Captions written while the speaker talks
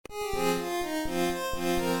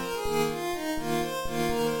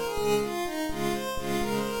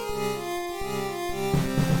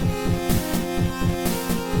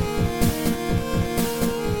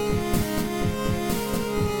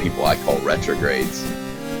I call retrogrades.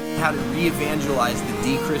 How to re-evangelize the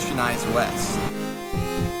de-Christianized West.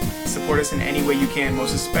 Support us in any way you can,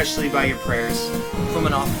 most especially by your prayers. From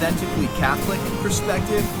an authentically Catholic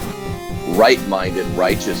perspective. Right-minded,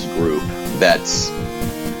 righteous group that's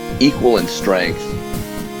equal in strength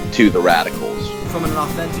to the radicals. From an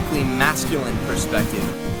authentically masculine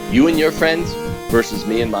perspective. You and your friends versus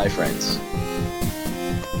me and my friends.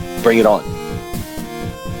 Bring it on.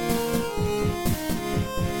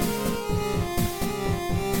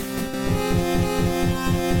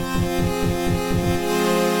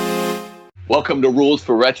 Welcome to Rules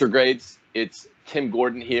for Retrogrades. It's Tim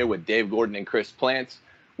Gordon here with Dave Gordon and Chris Plants.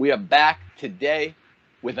 We are back today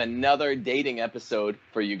with another dating episode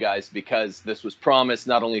for you guys because this was promised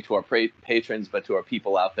not only to our patrons but to our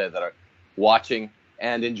people out there that are watching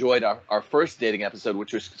and enjoyed our first dating episode,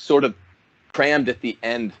 which was sort of crammed at the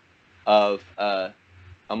end of a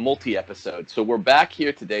multi-episode. So we're back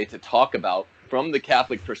here today to talk about, from the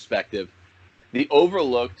Catholic perspective, the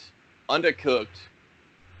overlooked, undercooked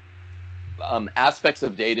aspects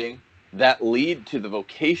of dating that lead to the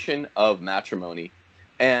vocation of matrimony.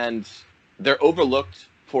 And they're overlooked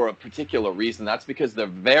for a particular reason. That's because they're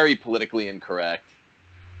very politically incorrect.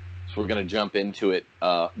 So we're going to jump into it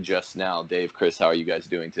just now. Dave, Chris, how are you guys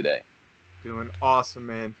doing today? Doing awesome,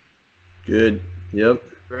 man. Good. Yep.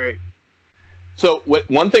 Great. So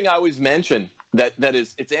one thing I always mention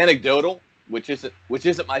it's anecdotal, which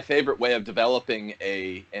isn't my favorite way of developing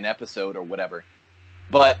an episode or whatever.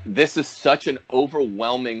 But this is such an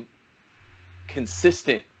overwhelming,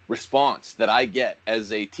 consistent response that I get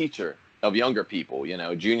as a teacher of younger people,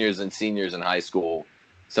 juniors and seniors in high school.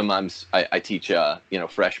 Sometimes I teach,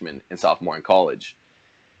 freshmen and sophomore in college.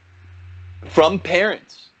 From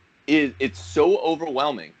parents, it's so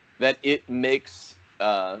overwhelming that it makes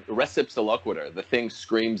res ipsa loquitur. The thing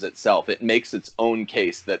screams itself. It makes its own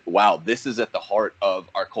case that, wow, this is at the heart of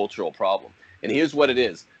our cultural problem. And here's what it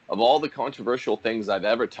is. Of all the controversial things I've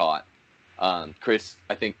ever taught, Chris,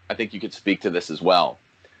 I think you could speak to this as well.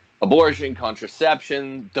 Abortion,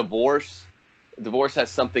 contraception, divorce. Divorce has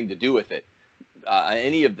something to do with it.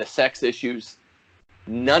 Any of the sex issues,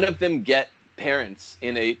 none of them get parents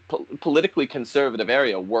in a politically conservative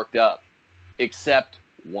area worked up, except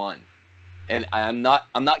one. And I'm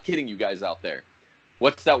not kidding you guys out there.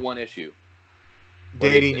 What's that one issue?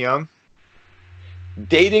 Dating young.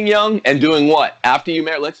 Dating young and doing what after you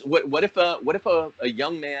marry? What if a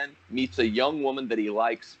young man meets a young woman that he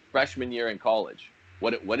likes freshman year in college?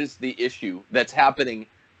 What is the issue that's happening?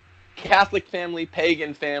 Catholic family,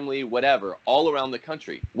 pagan family, whatever, all around the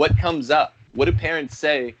country. What comes up? What do parents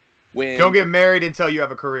say when don't get married until you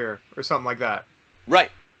have a career or something like that? Right.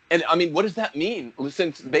 And I mean, what does that mean?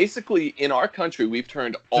 Since basically in our country we've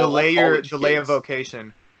turned all delay a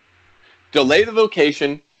vocation. Delay the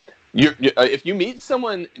vocation. If you meet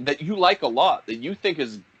someone that you like a lot, that you think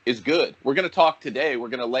is good, we're going to talk today. We're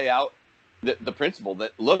going to lay out the principle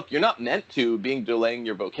that, look, you're not meant to being delaying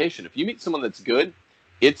your vocation. If you meet someone that's good,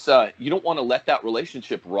 it's you don't want to let that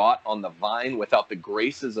relationship rot on the vine without the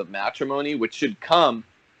graces of matrimony, which should come,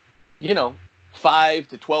 5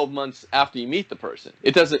 to 12 months after you meet the person.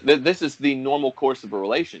 It doesn't. This is the normal course of a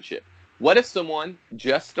relationship. What if someone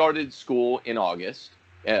just started school in August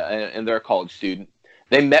and they're a college student?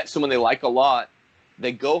 They met someone they like a lot.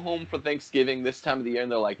 They go home for Thanksgiving this time of the year,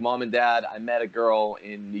 and they're like, Mom and Dad, I met a girl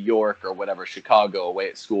in New York or whatever, Chicago, away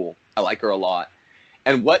at school. I like her a lot.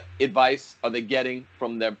 And what advice are they getting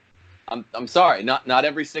from their I'm sorry, not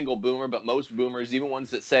every single boomer, but most boomers, even ones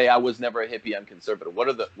that say I was never a hippie, I'm conservative. What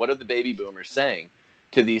are the baby boomers saying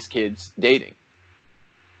to these kids dating?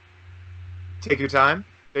 Take your time,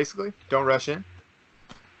 basically. Don't rush in.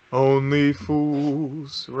 Only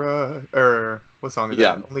fools rush. Or what song is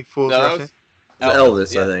that? Only fools rush in.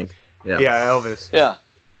 Elvis, yeah. I think. Yeah. Yeah, Elvis. Yeah.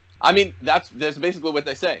 I mean, that's basically what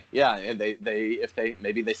they say. Yeah, and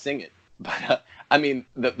maybe they sing it. But I mean,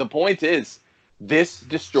 the point is, this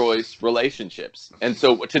destroys relationships. And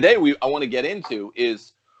so today I want to get into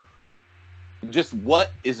is just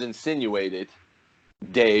what is insinuated,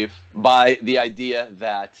 Dave, by the idea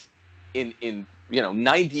that in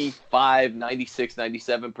 95, 96,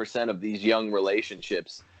 97% of these young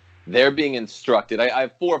relationships, they're being instructed. I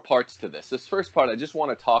have 4 parts to this. This first part, I just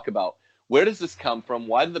want to talk about, where does this come from?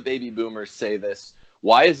 Why do the baby boomers say this?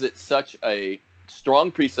 Why is it such a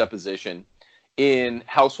strong presupposition in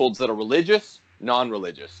households that are religious,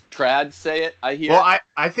 non-religious? Trads say it, I hear. Well,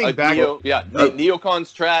 I think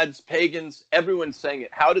neocons, trads, pagans, everyone's saying it.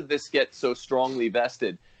 How did this get so strongly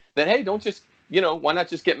vested that, hey, don't just, why not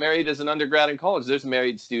just get married as an undergrad in college? There's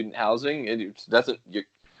married student housing, and it doesn't,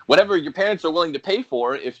 whatever your parents are willing to pay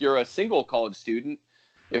for, if you're a single college student,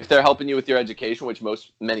 if they're helping you with your education, which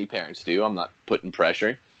many parents do, I'm not putting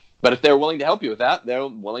pressure. But if they're willing to help you with that, they're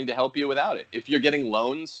willing to help you without it. If you're getting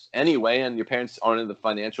loans anyway and your parents aren't in the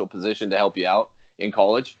financial position to help you out in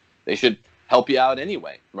college, they should help you out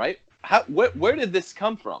anyway, right? Where did this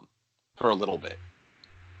come from for a little bit?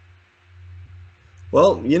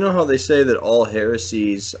 Well, you know how they say that all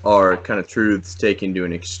heresies are kind of truths taken to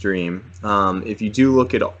an extreme. If you do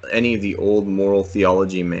look at any of the old moral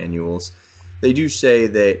theology manuals, they do say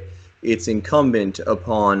that it's incumbent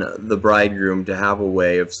upon the bridegroom to have a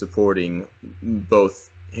way of supporting both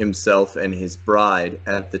himself and his bride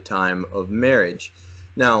at the time of marriage.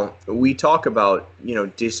 Now, we talk about,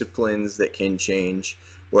 disciplines that can change,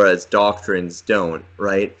 whereas doctrines don't,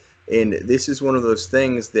 right? And this is one of those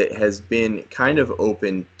things that has been kind of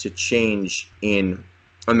open to change in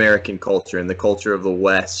American culture and the culture of the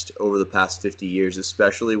West over the past 50 years,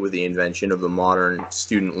 especially with the invention of the modern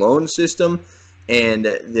student loan system and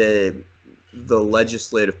the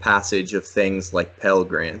legislative passage of things like Pell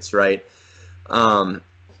Grants, right?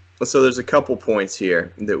 So there's a couple points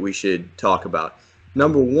here that we should talk about.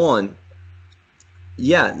 Number one,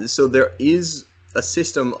 so there is a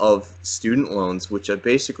system of student loans which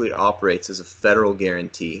basically operates as a federal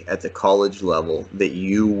guarantee at the college level that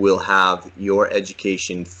you will have your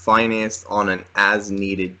education financed on an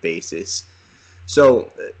as-needed basis.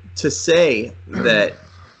 So to say that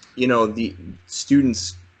the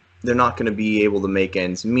students, they're not going to be able to make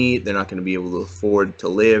ends meet, they're not going to be able to afford to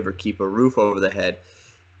live or keep a roof over their head,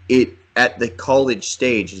 it at the college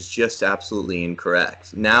stage is just absolutely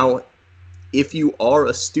incorrect. Now, if you are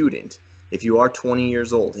a student, if you are 20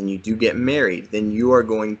 years old and you do get married, then you are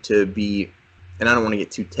going to be, and I don't want to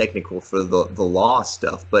get too technical for the law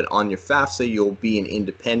stuff, but on your FAFSA, you'll be an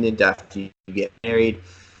independent after you get married,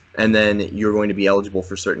 and then you're going to be eligible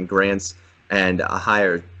for certain grants and a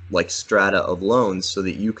higher strata of loans so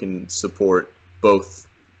that you can support both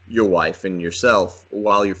your wife and yourself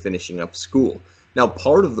while you're finishing up school. Now,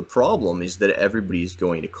 part of the problem is that everybody's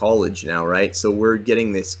going to college now, right? So we're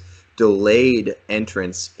getting this delayed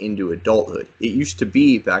entrance into adulthood. It used to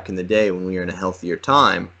be back in the day when we were in a healthier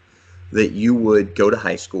time that you would go to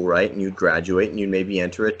high school, right? And you'd graduate and you'd maybe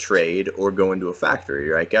enter a trade or go into a factory,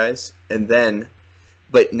 right, guys? And then,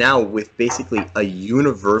 but now with basically a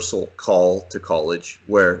universal call to college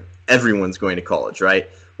where everyone's going to college, right?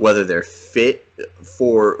 Whether they're fit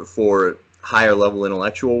for higher level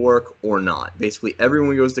intellectual work or not. Basically,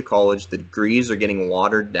 everyone goes to college. The degrees are getting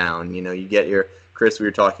watered down. You get your, Chris, we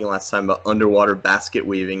were talking last time about underwater basket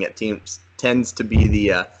weaving. It tends to be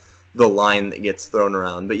the line that gets thrown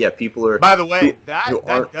around. But yeah, people are. By the way,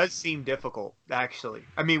 that does seem difficult, actually.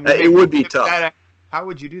 I mean, it would be tough. How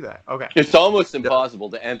would you do that? Okay. It's almost impossible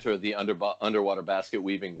to enter the underwater basket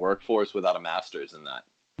weaving workforce without a master's in that.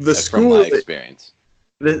 That's from my experience.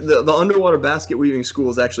 The underwater basket weaving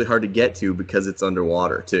school is actually hard to get to because it's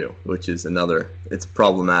underwater too, which is it's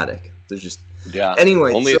problematic. There's just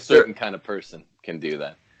anyway. Only a certain kind of person can do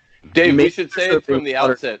that. Dave, we should say from the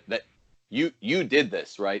outset that you did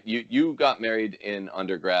this, right? You got married in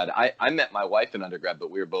undergrad. I met my wife in undergrad,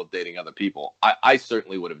 but we were both dating other people. I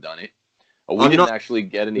certainly would have done it. We didn't actually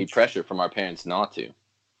get any pressure from our parents not to.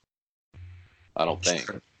 I don't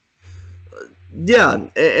think. Yeah,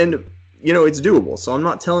 and it's doable. So I'm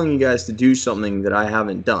not telling you guys to do something that I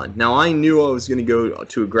haven't done. Now, I knew I was going to go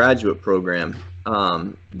to a graduate program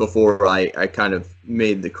before I kind of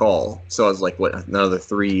made the call. So I was like, what, another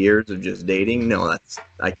 3 years of just dating? No,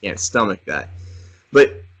 I can't stomach that.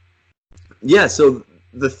 But yeah, so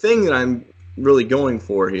the thing that I'm really going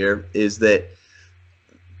for here is that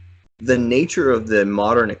the nature of the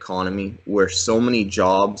modern economy, where so many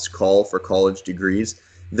jobs call for college degrees,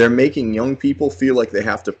 they're making young people feel like they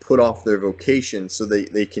have to put off their vocation so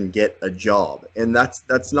they can get a job. And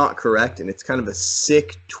that's not correct. And it's kind of a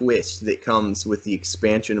sick twist that comes with the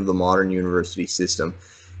expansion of the modern university system.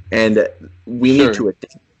 And we need to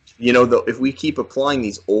adapt. If we keep applying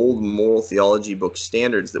these old moral theology book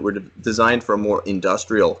standards that were designed for a more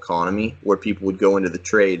industrial economy, where people would go into the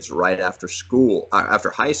trades right after school,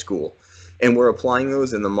 after high school, and we're applying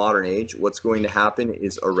those in the modern age, what's going to happen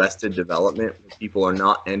is arrested development. People are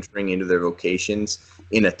not entering into their vocations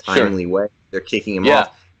in a timely way. They're kicking them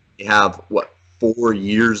off. They have, 4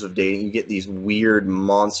 years of dating. You get these weird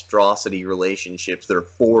monstrosity relationships that are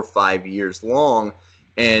 4 or 5 years long.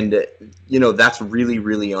 And, that's really,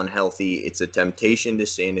 really unhealthy. It's a temptation to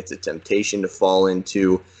sin. It's a temptation to fall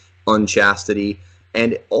into unchastity.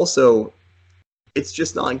 And also, it's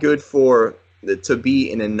just not good to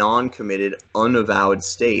be in a non-committed, unavowed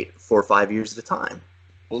state for 5 years at a time.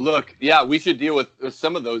 Well, look, we should deal with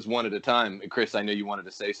some of those one at a time. Chris, I know you wanted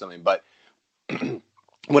to say something, but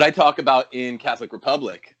what I talk about in Catholic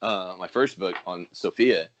Republic, my first book on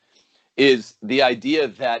Sophia, is the idea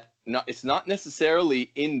that it's not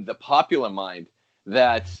necessarily in the popular mind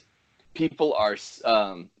that people are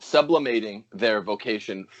sublimating their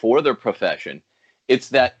vocation for their profession. It's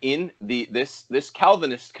that in this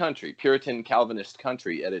Calvinist country, Puritan Calvinist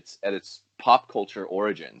country, at its pop culture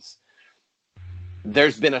origins,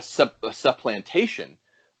 there's been a supplantation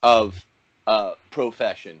of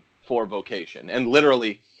profession for vocation, and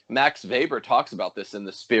literally Max Weber talks about this in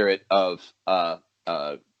the spirit of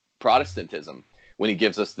Protestantism when he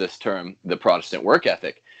gives us this term, the Protestant work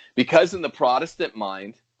ethic, because in the Protestant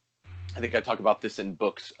mind, I think I talk about this in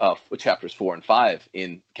books chapters 4 and 5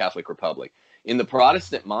 in Catholic Republic. In the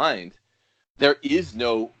Protestant mind, there is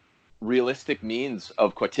no realistic means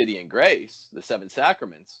of quotidian grace, the 7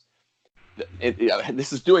 sacraments.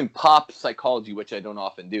 This is doing pop psychology, which I don't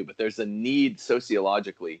often do, but there's a need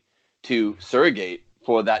sociologically to surrogate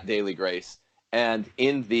for that daily grace. And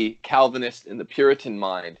in the Calvinist, in the Puritan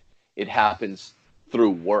mind, it happens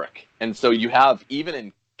through work. And so you have, even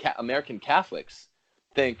in American Catholics,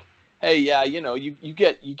 think, hey, yeah, you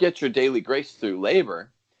get your daily grace through labor.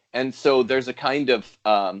 And so there's a kind of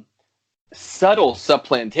subtle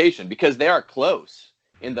supplantation, because they are close.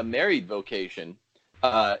 In the married vocation,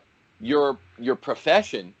 your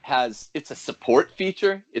profession it's a support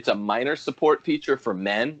feature. It's a minor support feature for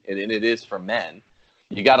men, and it is for men.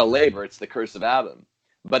 You got to labor. It's the curse of Adam.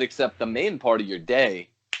 But except the main part of your day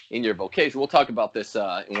in your vocation, we'll talk about this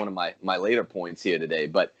in one of my later points here today,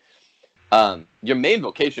 but your main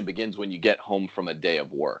vocation begins when you get home from a day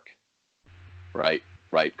of work.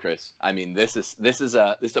 Right, Chris? I mean, this is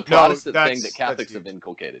a Protestant thing that Catholics have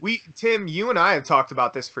inculcated. Tim, you and I have talked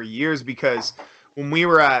about this for years, because when we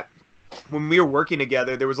were working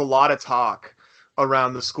together, there was a lot of talk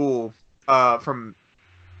around the school from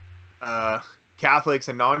Catholics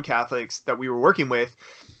and non-Catholics that we were working with.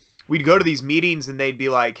 We'd go to these meetings and they'd be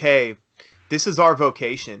like, hey, this is our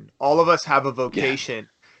vocation. All of us have a vocation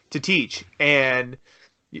to teach. And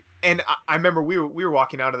I remember we were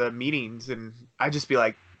walking out of the meetings, and I'd just be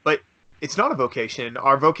like, but it's not a vocation.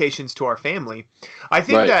 Our vocation's to our family. I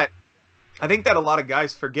think that a lot of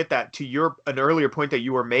guys forget that. To an earlier point that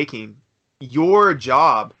you were making, your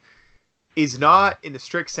job is not, in the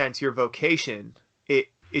strict sense, your vocation.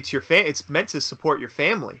 It's meant to support your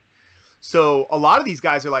family. So a lot of these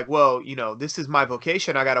guys are like, well, this is my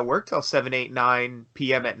vocation. I got to work till 7, 8, 9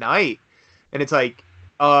 p.m. at night. And it's like,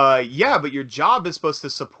 yeah, but your job is supposed to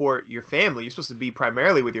support your family. You're supposed to be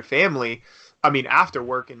primarily with your family. I mean, after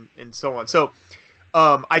work and so on. So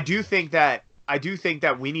I do think that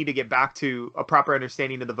we need to get back to a proper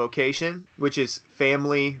understanding of the vocation, which is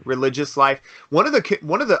family, religious life. One of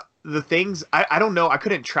the things, I don't know, I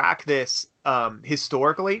couldn't track this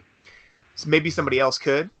historically. So maybe somebody else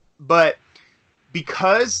could, but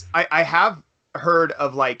because I have heard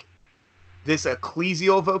of like this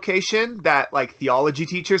ecclesial vocation that like theology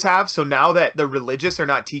teachers have. So now that the religious are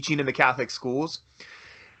not teaching in the Catholic schools,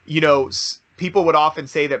 people would often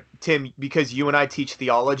say that, Tim, because you and I teach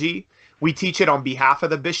theology, we teach it on behalf of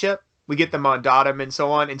the bishop. We get the mandatum and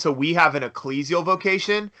so on. And so we have an ecclesial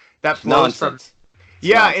vocation that flows from.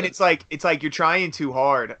 Yeah, nonsense. And it's like you're trying too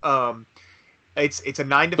hard. It's a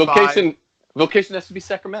 9 to 5. Vocation has to be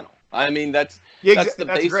sacramental. I mean, that's the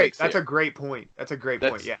basics. Great. That's a great point.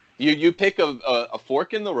 Point. Yeah. You pick a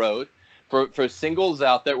fork in the road for singles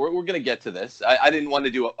out there. We're going to get to this. I didn't want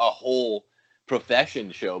to do a whole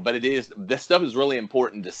profession show, but this stuff is really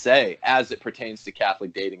important to say as it pertains to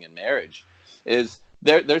Catholic dating and marriage. Is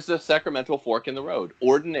there's a sacramental fork in the road.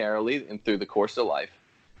 Ordinarily, and through the course of life,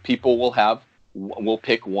 people will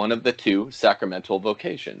pick one of the 2 sacramental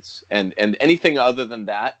vocations, and anything other than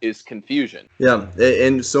that is confusion. Yeah,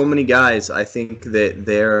 and so many guys, I think that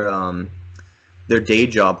their day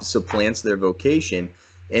job supplants their vocation,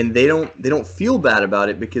 and they don't feel bad about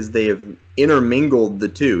it because they have intermingled the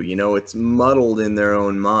 2. It's muddled in their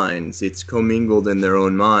own minds. It's commingled in their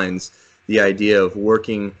own minds. The idea of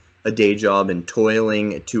working a day job and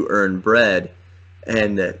toiling to earn bread,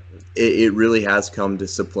 and it really has come to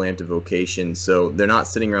supplant a vocation. So they're not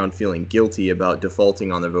sitting around feeling guilty about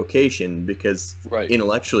defaulting on their vocation, because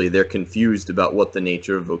intellectually they're confused about what the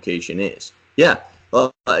nature of vocation is. Yeah,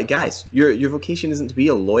 guys, your vocation isn't to be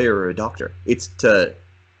a lawyer or a doctor. It's to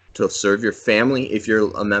serve your family if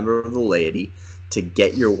you're a member of the laity, to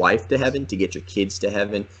get your wife to heaven, to get your kids to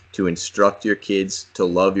heaven, to instruct your kids, to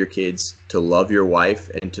love your wife,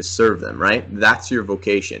 and to serve them, right? That's your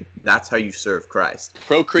vocation. That's how you serve Christ.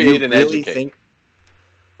 Procreate and educate.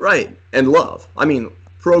 Right, and love. I mean,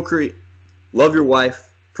 procreate, love your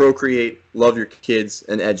wife, procreate, love your kids,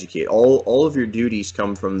 and educate. All of your duties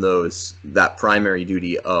come from that primary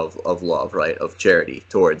duty of love, right? Of charity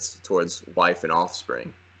towards wife and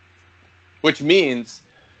offspring. Which means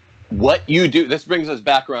what you do. This brings us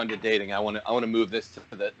back around to dating. I want to move this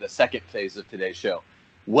to the second phase of today's show.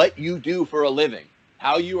 What you do for a living,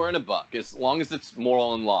 how you earn a buck, as long as it's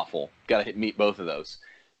moral and lawful. Got to meet both of those.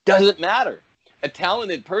 Doesn't matter. A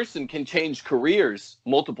talented person can change careers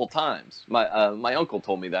multiple times. My uncle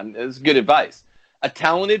told me that. It's good advice. A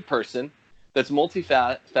talented person that's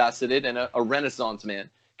multifaceted and a renaissance man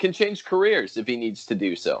can change careers if he needs to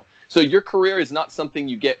do so. So your career is not something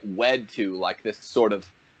you get wed to, like this sort of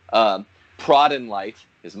Protestant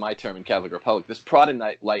is my term in Catholic Republic. This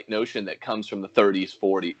Protestant notion that comes from the 20s,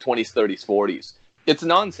 30s, 40s. It's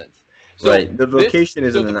nonsense. So right. The vocation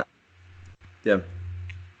isn't. Yeah.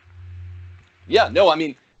 Yeah, no, I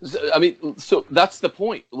mean, so that's the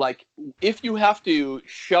point. Like, if you have to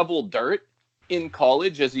shovel dirt in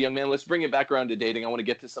college as a young man, let's bring it back around to dating. I want to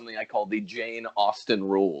get to something I call the Jane Austen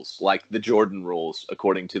rules, like the Jordan rules,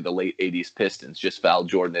 according to the late 80s Pistons. Just foul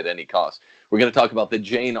Jordan at any cost. We're going to talk about the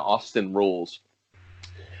Jane Austen rules.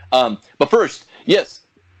 But first, yes,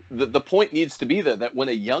 the point needs to be that when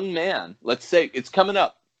a young man, let's say it's coming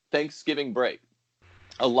up, Thanksgiving break,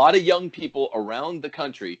 a lot of young people around the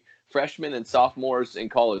country, freshmen and sophomores in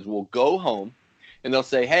college, will go home and they'll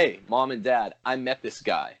say, hey, mom and dad, I met this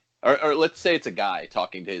guy. Or let's say it's a guy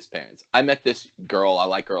talking to his parents. I met this girl. I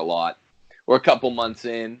like her a lot. We're a couple months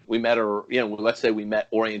in. We met her, let's say we met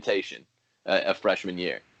orientation a freshman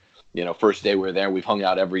year. First day we were there. We've hung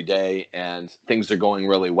out every day and things are going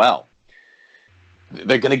really well.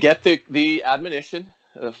 They're going to get the admonition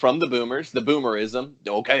from the boomers, the boomerism.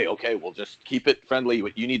 Okay, we'll just keep it friendly.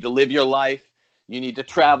 You need to live your life. You need to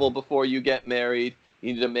travel before you get married.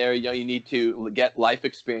 You need to marry. You need to get life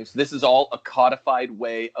experience. This is all a codified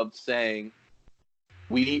way of saying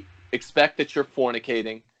we expect that you're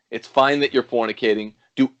fornicating. It's fine that you're fornicating.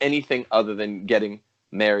 Do anything other than getting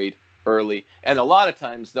married early. And a lot of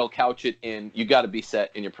times they'll couch it in, you got to be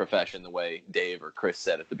set in your profession, the way Dave or Chris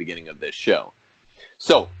said at the beginning of this show.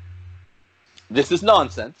 So this is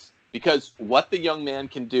nonsense, because what the young man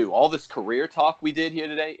can do, all this career talk we did here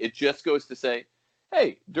today, it just goes to say,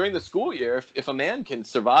 hey, during the school year, if a man can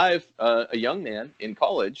survive, a young man in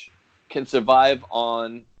college can survive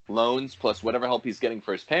on loans plus whatever help he's getting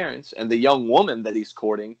for his parents, and the young woman that he's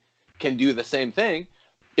courting can do the same thing,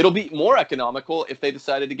 it'll be more economical if they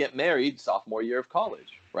decided to get married sophomore year of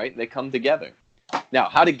college, right? They come together. Now,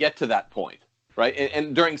 how to get to that point, right?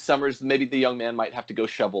 And during summers, maybe the young man might have to go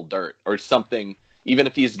shovel dirt or something, even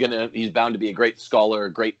if he's bound to be a great scholar, a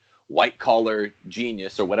great white-collar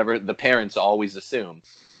genius, or whatever the parents always assume.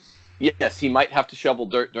 Yes, he might have to shovel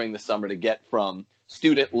dirt during the summer to get from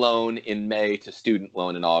student loan in May to student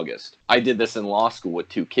loan in August. I did this in law school with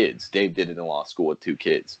 2 kids. Dave did it in law school with 2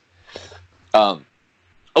 kids.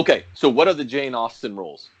 Okay, so what are the Jane Austen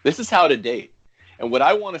rules? This is how to date. And what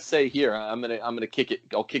I want to say here, I'm gonna kick it.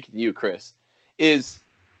 I'll kick it to you, Chris. Is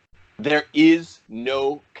there is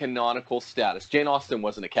no canonical status. Jane Austen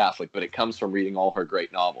wasn't a Catholic, but it comes from reading all her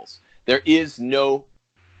great novels. There is no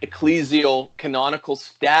ecclesial canonical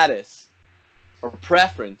status or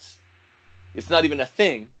preference. It's not even a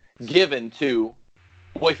thing given to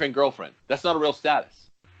boyfriend, girlfriend. That's not a real status.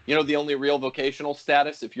 The only real vocational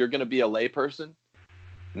status, if you're going to be a layperson,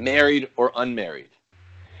 married or unmarried.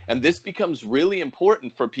 And this becomes really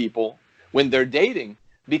important for people when they're dating,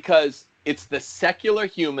 because it's the secular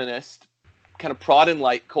humanist kind of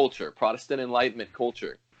Protestant Enlightenment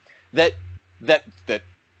culture that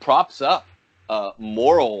props up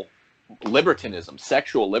moral libertinism,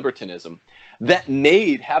 sexual libertinism, that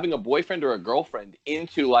made having a boyfriend or a girlfriend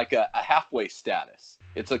into like a halfway status.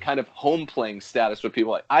 It's a kind of home playing status where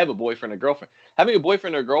people are like, I have a boyfriend or girlfriend. Having a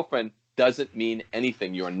boyfriend or girlfriend doesn't mean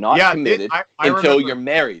anything. You are not committed until you're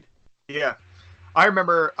married. Yeah. I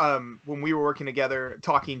remember when we were working together,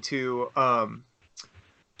 talking to some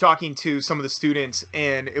of the students,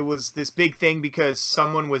 and it was this big thing because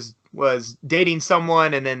someone was dating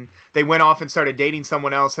someone, and then they went off and started dating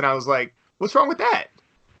someone else, and I was like, what's wrong with that?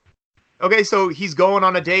 Okay, so he's going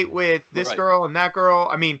on a date with this girl and that girl.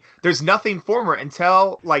 I mean, there's nothing formal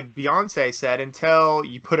until, like Beyonce said, until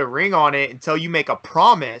you put a ring on it, until you make a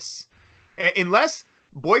promise, unless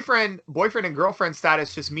boyfriend and girlfriend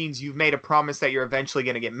status just means you've made a promise that you're eventually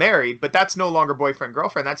going to get married, but that's no longer boyfriend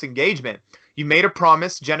girlfriend, that's engagement. You made a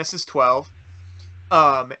promise, Genesis 12,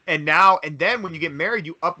 and then when you get married,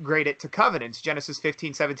 you upgrade it to covenants, Genesis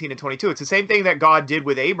 15, 17, and 22. It's the same thing that God did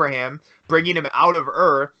with Abraham, bringing him out of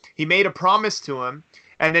Ur. He made a promise to him,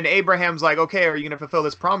 And then Abraham's like, okay, are you going to fulfill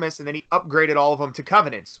this promise? And then he upgraded all of them to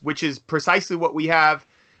covenants, which is precisely what we have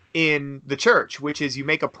in the church, which is you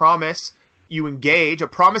make a promise, you engage. A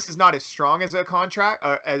promise is not as strong as a contract,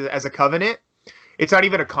 as a covenant. It's not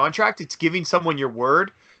even a contract. It's giving someone your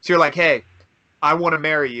word. So you're like, hey, I want to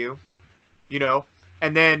marry you, you know,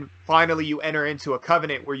 and then finally you enter into a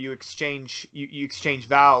covenant where you exchange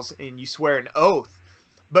vows and you swear an oath.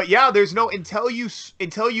 But yeah, there's no until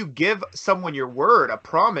you give someone your word, a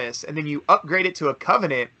promise, and then you upgrade it to a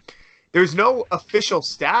covenant. There's no official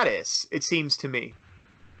status. It seems to me.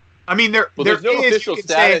 I mean, there's no official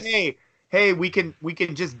status. Say, hey, we can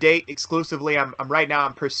just date exclusively. I'm right now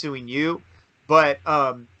I'm pursuing you, but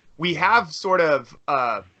we have sort of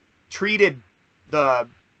treated the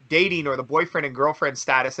dating or the boyfriend and girlfriend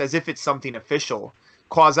status as if it's something official,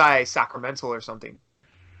 quasi-sacramental or something.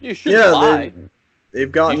 You shouldn't lie. They've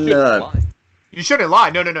gotten. You shouldn't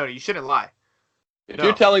lie. No, you shouldn't lie. If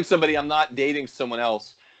you're telling somebody I'm not dating someone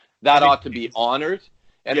else, that ought to be honored,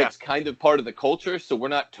 and it's kind of part of the culture. So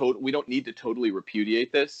we don't need to totally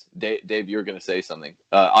repudiate this. Dave, you're going to say something.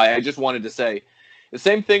 I just wanted to say the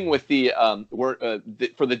same thing with the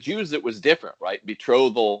for the Jews it was different, right?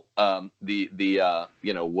 Betrothal,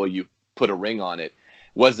 will you put a ring on it,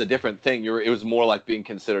 was a different thing. It was more like being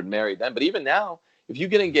considered married then. But even now, if you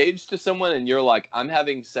get engaged to someone and you're like, I'm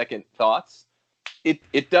having second thoughts, it's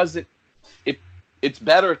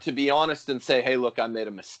better to be honest and say, hey, look, I made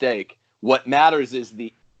a mistake. What matters is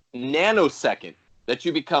the nanosecond that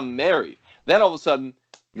you become married. Then all of a sudden,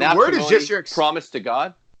 the word is just your promise to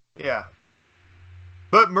God. Yeah.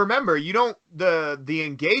 But remember, you don't the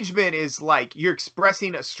engagement is like you're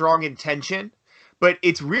expressing a strong intention, but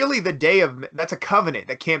it's really the day of that's a covenant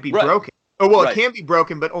that can't be broken. Oh, well, it can be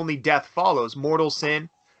broken, but only death follows, mortal sin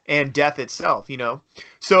and death itself, you know?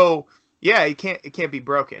 So, yeah, it can't be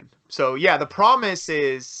broken. So, yeah, the promise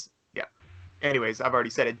is, yeah. Anyways, I've already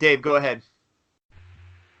said it. Dave, go ahead.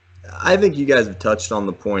 I think you guys have touched on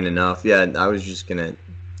the point enough. Yeah, I was just gonna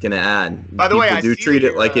add. By the way, I do treat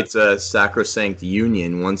it like it's a sacrosanct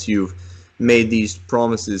union once you've made these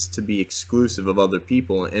promises to be exclusive of other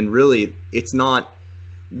people, and really, it's not.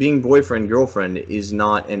 Being boyfriend-girlfriend is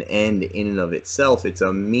not an end in and of itself. It's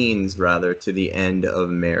a means, rather, to the end of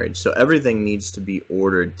marriage. So everything needs to be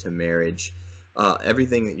ordered to marriage.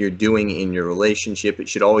 Everything that you're doing in your relationship, it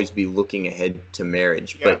should always be looking ahead to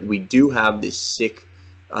marriage. Yeah. But we do have this sick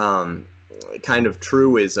kind of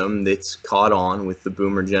truism that's caught on with the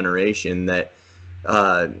boomer generation that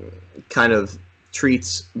kind of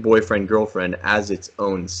treats boyfriend-girlfriend as its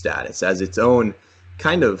own status, as its own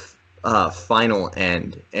kind of final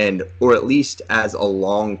end, or at least as a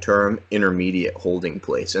long-term intermediate holding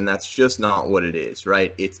place, and that's just not what it is,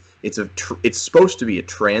 right? It's supposed to be a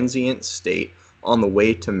transient state on the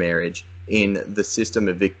way to marriage in the system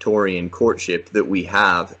of Victorian courtship that we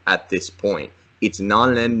have at this point. It's not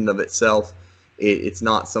an end in of itself. It's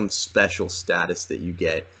not some special status that you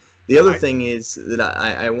get. The other thing is that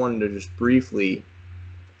I wanted to just briefly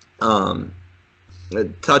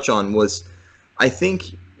touch on was, I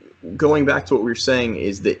think, going back to what we were saying,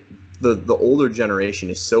 is that the older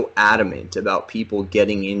generation is so adamant about people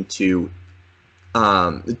getting into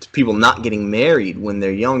people not getting married when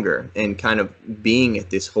they're younger and kind of being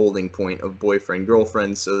at this holding point of boyfriend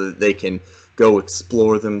girlfriend so that they can go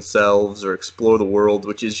explore themselves or explore the world,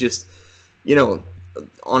 which is just, you know,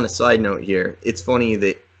 on a side note here, it's funny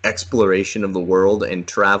that exploration of the world and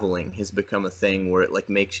traveling has become a thing where it like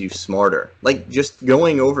makes you smarter. Like just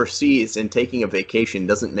going overseas and taking a vacation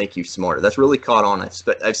doesn't make you smarter. That's really caught on.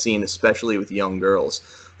 I've seen, especially with young girls.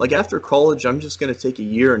 Like after college, I'm just going to take a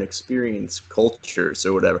year and experience cultures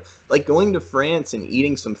or whatever. Like going to France and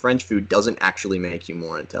eating some French food doesn't actually make you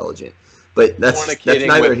more intelligent. But that's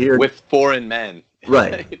neither here. With foreign men.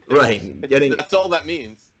 Right, right. That's all that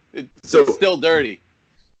means. It's still dirty.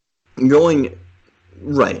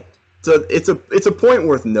 Right. So it's a point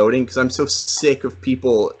worth noting, because I'm so sick of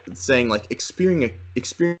people saying like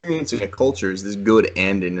experiencing a culture is this good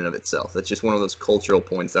end in and of itself. That's just one of those cultural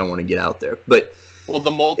points I want to get out there. But well, the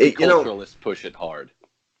multiculturalists push it hard.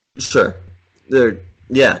 Sure.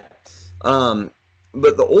 Yeah.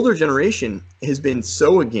 But the older generation has been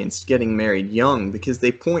so against getting married young because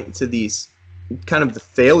they point to these kind of the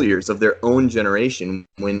failures of their own generation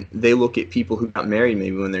when they look at people who got married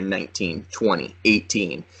maybe when they're 19, 20,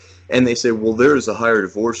 18, and they say, well, there's a higher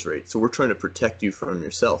divorce rate, so we're trying to protect you from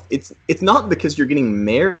yourself. It's not because you're getting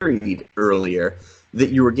married earlier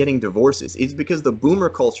that you were getting divorces. It's because the boomer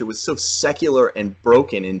culture was so secular and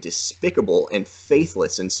broken and despicable and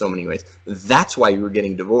faithless in so many ways. That's why you were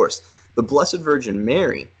getting divorced. The Blessed Virgin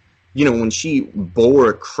Mary You know, when she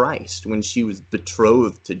bore Christ, when she was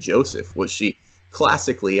betrothed to Joseph, was she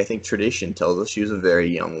classically, I think tradition tells us she was a very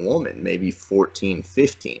young woman, maybe 14,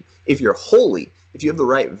 15. If you're holy, if you have the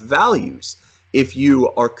right values, if you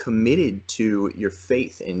are committed to your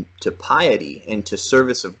faith and to piety and to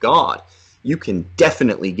service of God, you can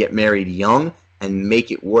definitely get married young and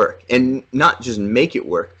make it work. And not just make it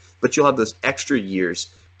work, but you'll have those extra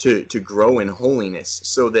years to grow in holiness,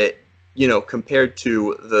 so that, you know, compared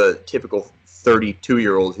to the typical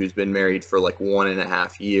 32-year-old who's been married for like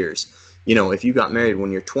 1.5 years, you know, if you got married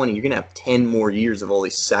when you're 20, you're going to have 10 more years of all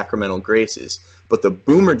these sacramental graces. But the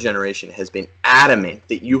boomer generation has been adamant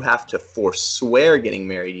that you have to forswear getting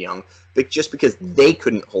married young, but just because they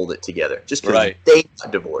couldn't hold it together, just because they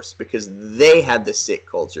got divorced, because they had the sick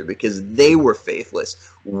culture, because they were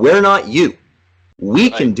faithless. We're not you. We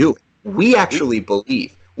can do it. We actually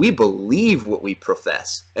believe. We believe what we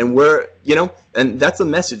profess. And we're, you know, and that's a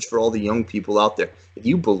message for all the young people out there. If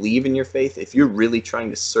you believe in your faith, if you're really trying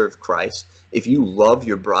to serve Christ, if you love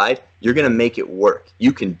your bride, you're going to make it work.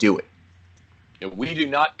 You can do it. We do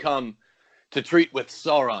not come to treat with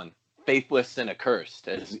Sauron, faithless and accursed,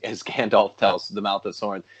 as Gandalf tells the Mouth of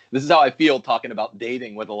Sauron. This is how I feel talking about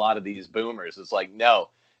dating with a lot of these boomers. It's like, no,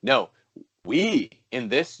 we in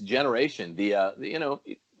this generation, the you know,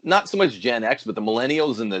 not so much Gen X, but the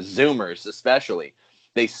millennials and the Zoomers especially,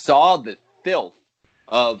 they saw the filth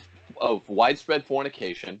of widespread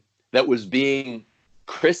fornication that was being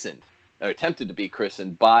christened, or attempted to be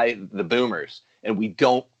christened, by the boomers, and we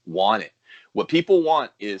don't want it. What people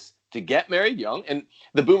want is to get married young, and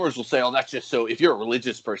the boomers will say, oh, that's just so, if you're a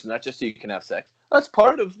religious person, that's just so you can have sex. That's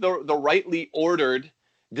part of the rightly ordered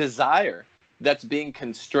desire that's being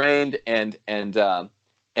constrained and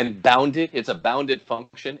bounded. It's a bounded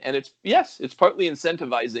function, and it's partly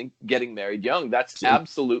incentivizing getting married young. That's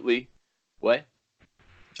absolutely what.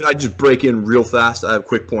 Can I just break in real fast? I have a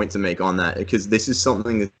quick point to make on that, because this is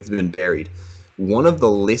something that's been buried. One of the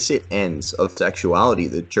licit ends of sexuality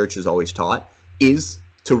the church has always taught is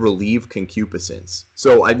to relieve concupiscence.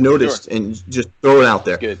 So I've noticed, and just throw it out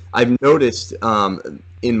there, I've noticed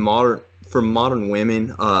for modern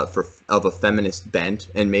women, of a feminist bent,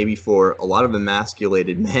 and maybe for a lot of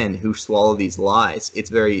emasculated men who swallow these lies, it's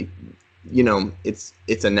very, you know, it's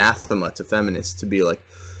anathema to feminists to be like,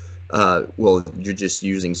 well, you're just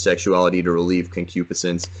using sexuality to relieve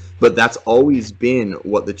concupiscence. But that's always been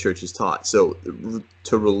what the church has taught. So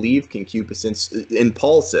to relieve concupiscence, and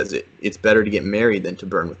Paul says it's better to get married than to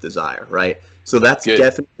burn with desire, right? So that's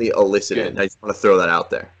definitely illicit. I just want to throw that out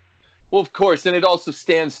there. Well, of course, and it also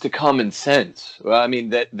stands to common sense. I mean,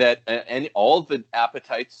 that and all the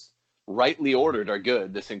appetites rightly ordered are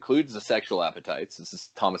good. This includes the sexual appetites. This is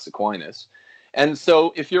Thomas Aquinas. And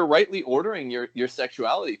so if you're rightly ordering your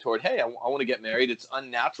sexuality toward, hey, I want to get married, it's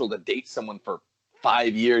unnatural to date someone for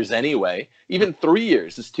 5 years anyway. Even 3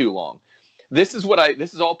 years is too long. This is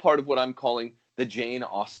all part of what I'm calling the Jane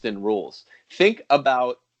Austen rules. Think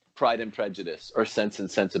about Pride and Prejudice or Sense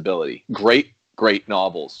and Sensibility. Great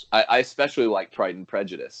novels. I especially like Pride and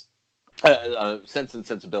Prejudice. Sense and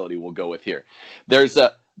Sensibility we'll go with here. There's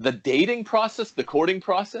the dating process, the courting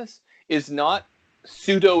process is not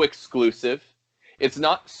pseudo-exclusive. It's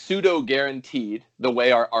not pseudo-guaranteed the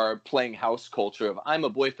way our playing house culture of I'm a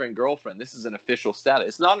boyfriend, girlfriend. This is an official status.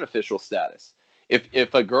 It's not an official status.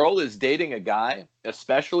 If a girl is dating a guy,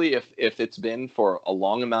 especially if it's been for a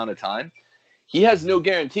long amount of time, he has no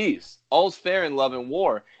guarantees. All's fair in love and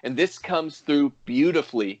war. And this comes through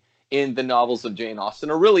beautifully in the novels of Jane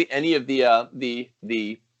Austen, or really any of the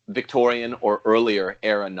Victorian or earlier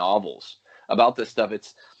era novels about this stuff.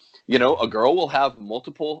 It's, you know, a girl will have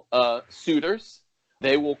multiple suitors.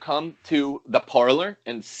 They will come to the parlor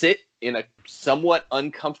and sit in a somewhat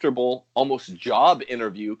uncomfortable, almost job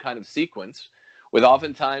interview kind of sequence, with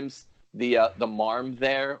oftentimes the marm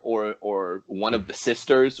there, or one of the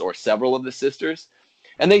sisters, or several of the sisters.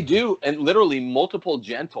 And they do, and literally multiple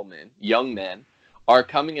gentlemen, young men, are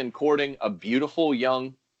coming and courting a beautiful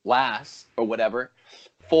young lass or whatever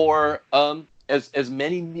for as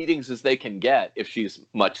many meetings as they can get if she's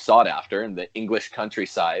much sought after in the English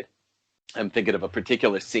countryside. I'm thinking of a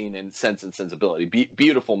particular scene in Sense and Sensibility.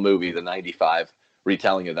 Beautiful movie, the 95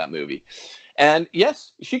 retelling of that movie. And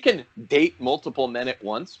yes, she can date multiple men at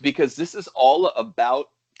once, because this is all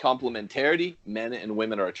about complementarity. Men and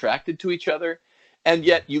women are attracted to each other. And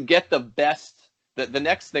yet you get the best. The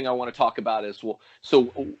next thing I want to talk about is, well,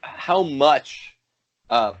 so how much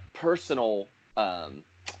personal, how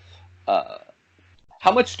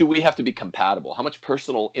much do we have to be compatible? How much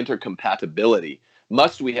personal intercompatibility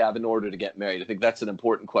must we have in order to get married? I think that's an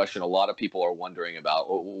important question a lot of people are wondering about.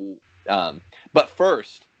 But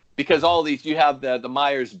first, because all these, you have the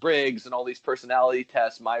Myers-Briggs and all these personality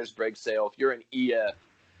tests. Myers-Briggs say, oh, if you're an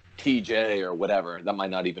EFTJ or whatever, that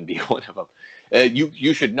might not even be one of them.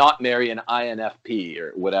 You should not marry an INFP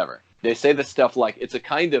or whatever. They say the stuff like it's a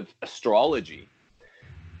kind of astrology.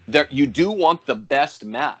 There, you do want the best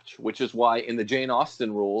match, which is why in the Jane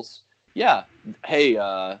Austen rules, yeah, hey,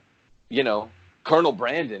 Colonel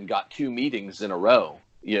Brandon got 2 meetings in a row.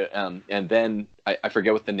 Yeah, and then I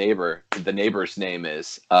forget what the neighbor's name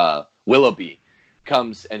is. Willoughby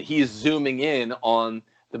comes and he's zooming in on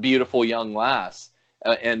the beautiful young lass,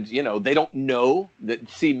 and they don't know that.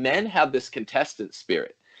 See, men have this contestant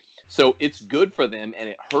spirit, so it's good for them, and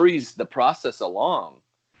it hurries the process along.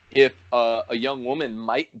 If a young woman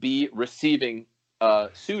might be receiving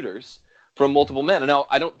suitors from multiple men, and now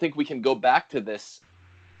I don't think we can go back to this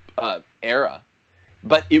era.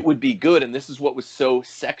 But it would be good, and this is what was so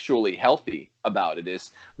sexually healthy about it, is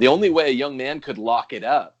the only way a young man could lock it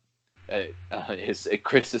up,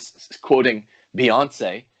 Chris is quoting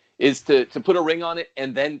Beyonce, is to put a ring on it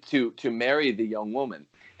and then to marry the young woman.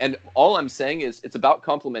 And all I'm saying is it's about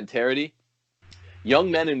complementarity. Young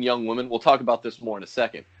men and young women, we'll talk about this more in a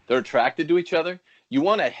second, they're attracted to each other. You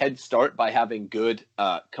want a head start by having good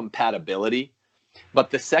compatibility. But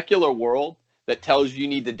the secular world that tells you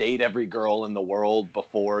need to date every girl in the world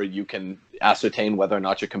before you can ascertain whether or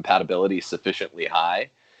not your compatibility is sufficiently high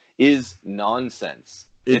is nonsense.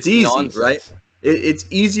 It's easy, nonsense. Right? It's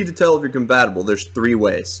easy to tell if you're compatible. There's 3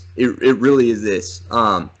 ways. It really is this.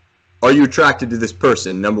 Are you attracted to this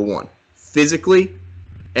person? Number 1, physically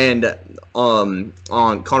and on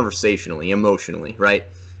conversationally, emotionally, right?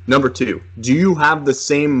 Number 2, do you have the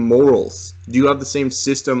same morals? Do you have the same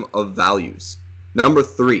system of values? Number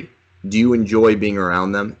 3, do you enjoy being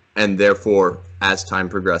around them, and therefore, as time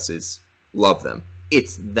progresses, love them?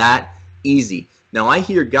 It's that easy. Now, I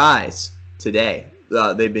hear guys today,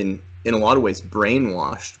 they've been, in a lot of ways,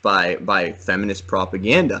 brainwashed by feminist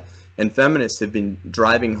propaganda, and feminists have been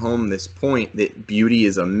driving home this point that beauty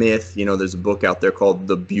is a myth. There's a book out there called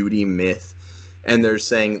The Beauty Myth, and they're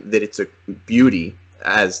saying that it's a beauty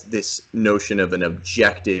as this notion of an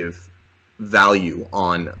objective value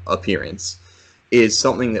on appearance is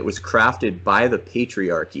something that was crafted by the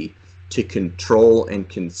patriarchy to control and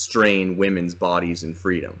constrain women's bodies and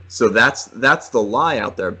freedom. So that's the lie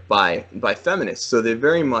out there by feminists. So they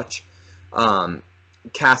very much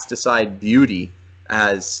cast aside beauty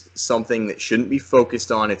as something that shouldn't be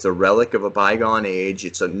focused on. It's a relic of a bygone age.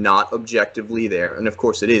 It's not objectively there. And of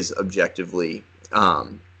course it is objectively,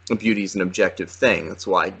 beauty is an objective thing. That's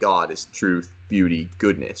why God is truth, beauty,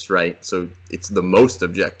 goodness, right? So it's the most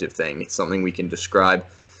objective thing. It's something we can describe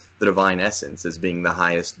the divine essence as being the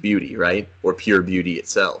highest beauty, right? Or pure beauty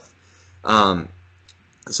itself.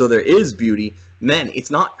 So there is beauty. Men,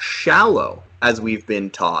 it's not shallow, as we've been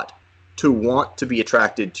taught, to want to be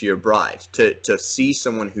attracted to your bride, to see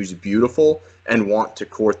someone who's beautiful and want to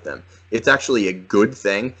court them. It's actually a good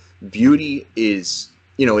thing. Beauty is,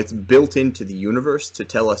 it's built into the universe to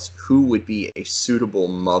tell us who would be a suitable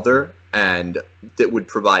mother and that would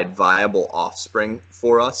provide viable offspring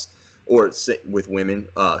for us, or with women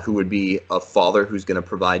who would be a father who's going to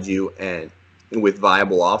provide you and with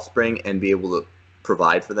viable offspring and be able to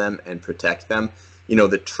provide for them and protect them.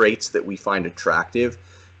 The traits that we find attractive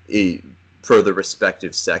for the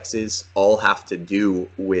respective sexes all have to do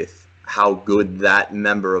with how good that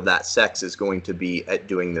member of that sex is going to be at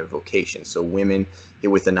doing their vocation. So women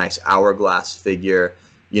with a nice hourglass figure,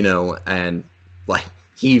 and like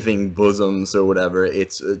heaving bosoms or whatever,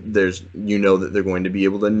 it's that they're going to be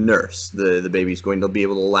able to nurse. The baby's going to be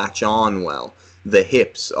able to latch on well. The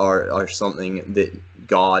hips are something that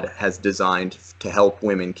God has designed to help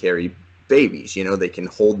women carry babies. They can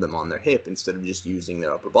hold them on their hip instead of just using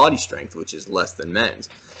their upper body strength, which is less than men's.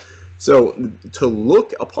 So to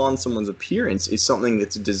look upon someone's appearance is something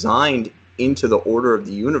that's designed into the order of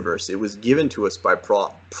the universe. It was given to us by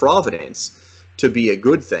providence to be a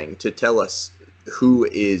good thing, to tell us who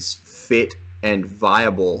is fit and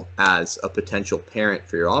viable as a potential parent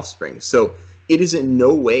for your offspring. So it is in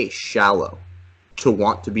no way shallow to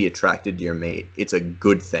want to be attracted to your mate. It's a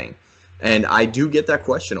good thing. And I do get that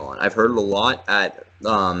question a lot. I've heard it a lot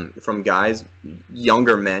from guys,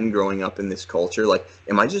 younger men growing up in this culture. Like,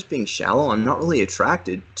 am I just being shallow? I'm not really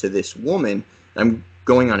attracted to this woman. I'm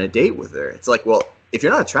going on a date with her. It's like, well, if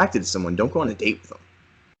you're not attracted to someone, don't go on a date with them.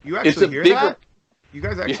 You actually hear that? You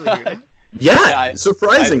guys actually hear that? Yeah,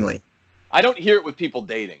 surprisingly. I don't hear it with people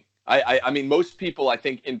dating. I mean, most people, I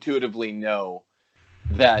think, intuitively know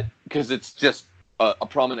that, because it's just a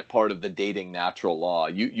prominent part of the dating natural law.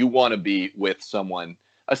 You want to be with someone,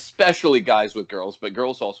 especially guys with girls, but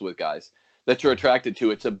girls also with guys, that you're attracted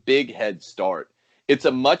to, it's a big head start. It's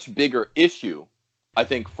a much bigger issue, I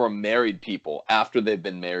think, for married people after they've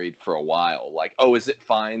been married for a while. Like, oh, is it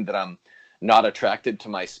fine that I'm not attracted to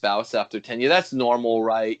my spouse after 10 years? That's normal,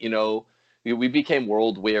 right? You know, we became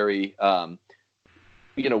world weary.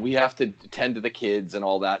 You know, we have to tend to the kids and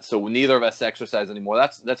all that. So neither of us exercise anymore.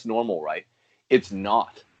 That's normal, right? It's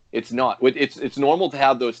not. It's not. It's normal to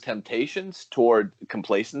have those temptations toward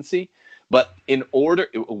complacency. But in order,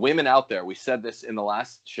 women out there, we said this in the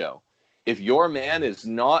last show, if your man is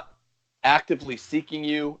not actively seeking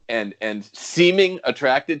you and seeming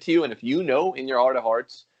attracted to you, and if you know in your heart of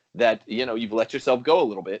hearts that, you know, you've let yourself go a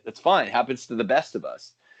little bit, that's fine. It happens to the best of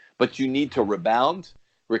us. But you need to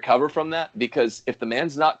recover from that, because if the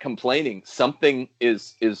man's not complaining, something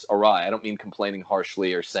is awry. I don't mean complaining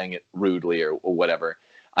harshly or saying it rudely or whatever.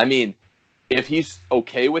 I mean, if he's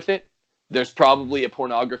okay with it, there's probably a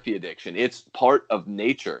pornography addiction. It's part of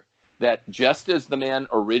nature that just as the man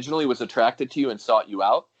originally was attracted to you and sought you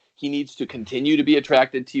out, he needs to continue to be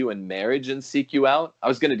attracted to you in marriage and seek you out. I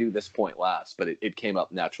was going to do this point last, but it came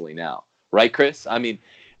up naturally now. Right, Chris? I mean,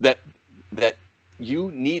 that you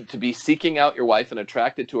need to be seeking out your wife and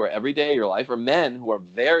attracted to her every day of your life. Or men who are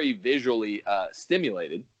very visually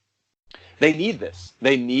stimulated, they need this.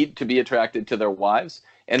 They need to be attracted to their wives.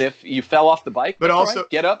 And if you fell off the bike, but also right,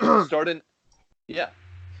 get up and start in. Yeah.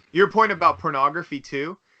 Your point about pornography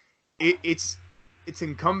too, it's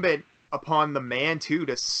incumbent upon the man too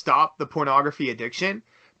to stop the pornography addiction,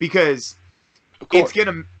 because it's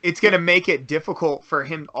gonna make it difficult for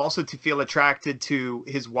him also to feel attracted to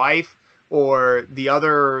his wife or the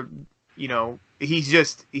other. You know, it's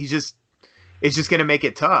just gonna make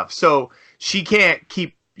it tough. So she can't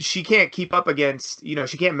keep up against, you know,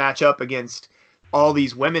 she can't match up against all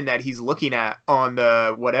these women that he's looking at on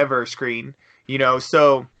the whatever screen, you know.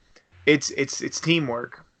 So it's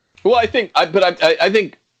teamwork. Well, I think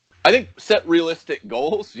set realistic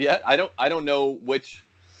goals. Yeah, I don't know what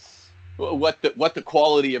the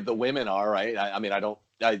quality of the women are, right? I mean,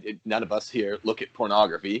 none of us here look at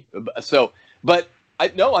pornography. So, but I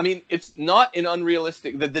mean, it's not an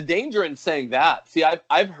unrealistic. The danger in saying that. See,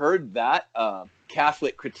 I've heard that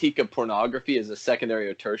Catholic critique of pornography as a secondary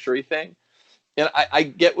or tertiary thing, and I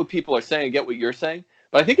get what people are saying. I get what you're saying,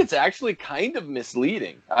 but I think it's actually kind of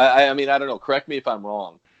misleading. I mean, I don't know. Correct me if I'm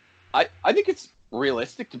wrong. I think it's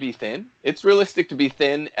realistic to be thin. It's realistic to be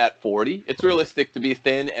thin at 40. It's realistic to be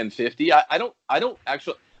thin and 50. I don't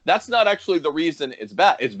actually. That's not actually the reason it's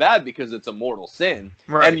bad. It's bad because it's a mortal sin,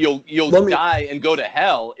 right. And you'll die and go to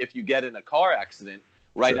hell if you get in a car accident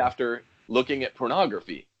right after looking at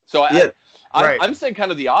pornography. So I'm saying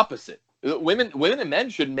kind of the opposite. Women and men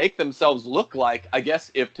should make themselves look like, I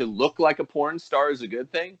guess, if to look like a porn star is a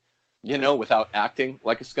good thing, you know, without acting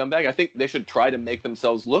like a scumbag, I think they should try to make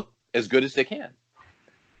themselves look as good as they can.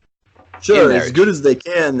 Sure, as good as they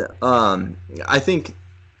can. I think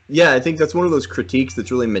that's one of those critiques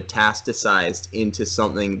that's really metastasized into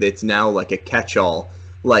something that's now like a catch-all.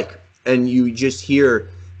 Like, and you just hear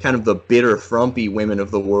kind of the bitter, frumpy women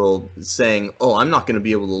of the world saying, "Oh, I'm not going to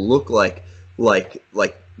be able to look like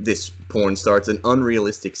this porn star. It's an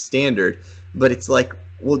unrealistic standard." But it's like,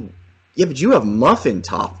 well, yeah, but you have muffin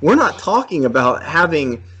top. We're not talking about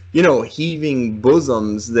having, you know, heaving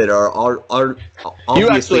bosoms that are obviously you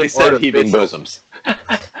actually said heaving bosoms.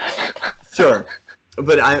 Sure.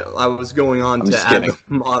 But I was going on to add the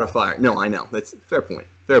modifier. No, I know. That's fair point.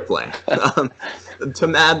 Fair play.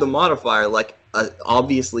 To add the modifier, like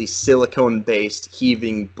obviously silicone-based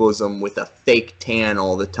heaving bosom with a fake tan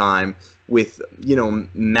all the time, with, you know,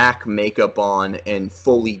 MAC makeup on and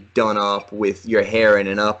fully done up with your hair in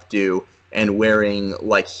an updo and wearing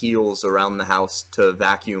like heels around the house to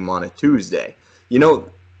vacuum on a Tuesday. You know,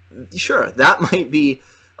 sure, that might be.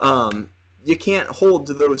 You can't hold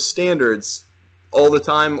to those standards all the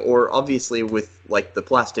time, or obviously with like the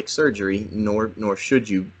plastic surgery, nor should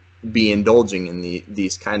you be indulging in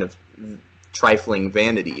these kind of trifling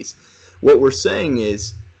vanities. What we're saying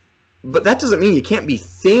is, but that doesn't mean you can't be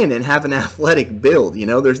thin and have an athletic build. You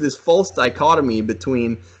know, there's this false dichotomy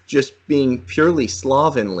between just being purely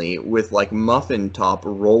slovenly with like muffin top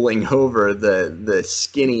rolling over the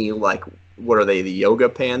skinny, like, what are they, the yoga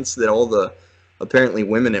pants that all the apparently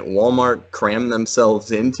women at Walmart cram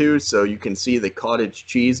themselves into so you can see the cottage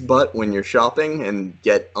cheese butt when you're shopping and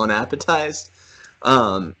get unappetized.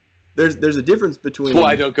 There's a difference between... Well,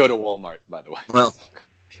 I don't go to Walmart, by the way. Well,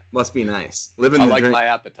 must be nice. Living I like my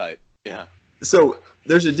appetite. Yeah. So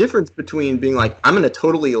there's a difference between being like, I'm going to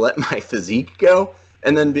totally let my physique go,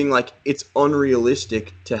 and then being like, it's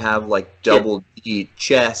unrealistic to have like double D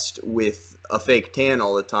chest with a fake tan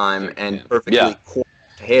all the time and perfectly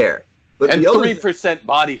coiffed hair. But And the other 3%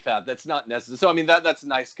 body fat, that's not necessary. So I mean that's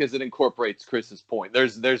nice because it incorporates Chris's point.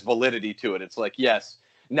 There's validity to it. It's like, yes,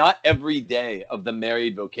 not every day of the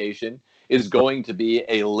married vocation is going to be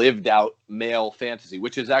a lived out male fantasy,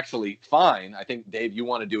 which is actually fine. I think, Dave, you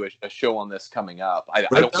want to do a show on this coming up. I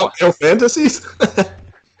don't want male fantasies.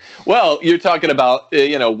 Well, you're talking about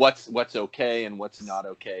what's okay and what's not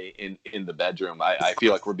okay in the bedroom. I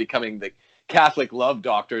feel like we're becoming the Catholic love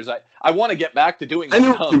doctors. I want to get back to doing I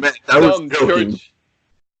knew what you meant. I was joking.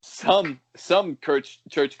 Some church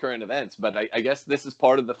current events, but I guess this is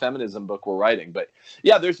part of the feminism book we're writing. But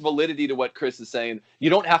yeah, there's validity to what Chris is saying. You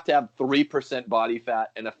don't have to have 3% body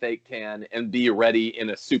fat and a fake tan and be ready in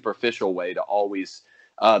a superficial way to always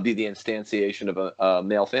be the instantiation of a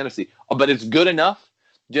male fantasy. But it's good enough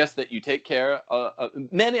just that you take care,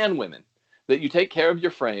 men and women, that you take care of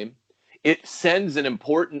your frame. It sends an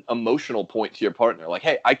important emotional point to your partner. Like,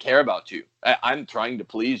 hey, I care about you. I'm trying to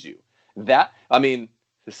please you.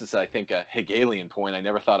 This is, I think, a Hegelian point. I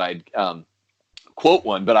never thought I'd quote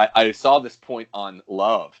one, but I saw this point on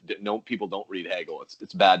love. No, people don't read Hegel.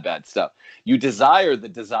 It's bad stuff. You desire the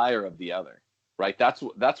desire of the other, right? That's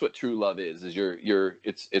what true love is.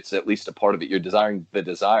 It's at least a part of it. You're desiring the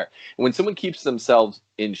desire. And when someone keeps themselves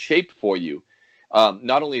in shape for you,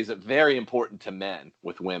 not only is it very important to men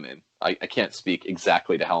with women. I can't speak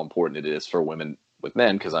exactly to how important it is for women with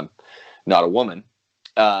men because I'm not a woman,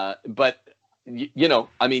 but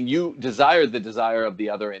you desire the desire of the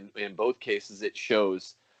other. In both cases, it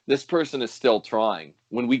shows this person is still trying.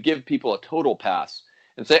 When we give people a total pass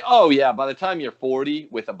and say, oh yeah, by the time you're 40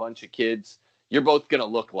 with a bunch of kids, you're both going to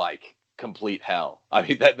look like complete hell. I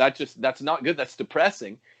mean, that's not good. That's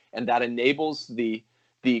depressing. And that enables the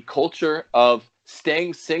culture of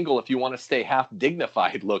staying single if you want to stay half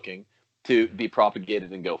dignified looking to be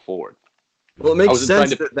propagated and go forward. Well, it makes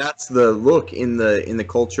sense that that's the look in the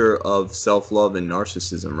culture of self-love and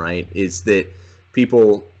narcissism, right? Is that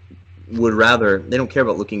people would rather, they don't care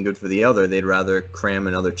about looking good for the other, they'd rather cram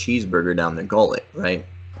another cheeseburger down their gullet, right?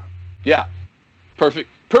 Yeah.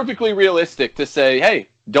 Perfectly realistic to say, hey,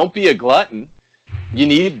 don't be a glutton. You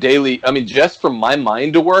need daily, just for my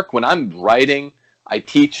mind to work, when I'm writing, I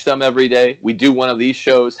teach them every day. We do one of these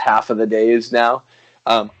shows half of the days now.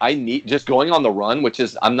 I need just going on the run, which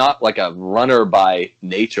is, I'm not like a runner by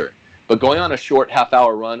nature, but going on a short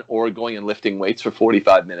half-hour run or going and lifting weights for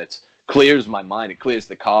 45 minutes clears my mind. It clears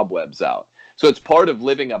the cobwebs out. So it's part of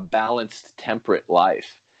living a balanced, temperate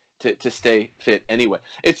life to stay fit anyway.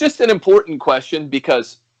 It's just an important question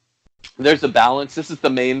because there's a balance. This is the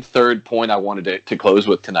main third point I wanted to close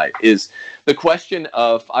with tonight is the question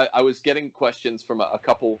of, I was getting questions from a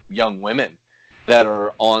couple young women that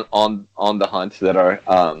are on the hunt, that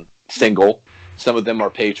are single. Some of them are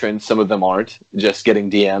patrons, some of them aren't, just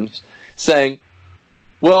getting DMs saying,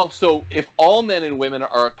 well, so if all men and women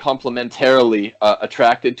are complementarily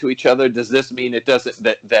attracted to each other, does this mean it doesn't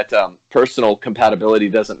that personal compatibility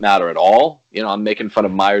doesn't matter at all? I'm making fun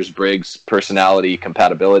of Myers-Briggs personality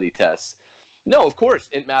compatibility tests. No, of course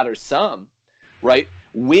it matters some, right?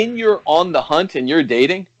 When you're on the hunt and you're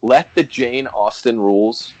dating, let the Jane Austen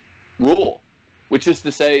rules rule, which is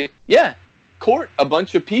to say, yeah, court a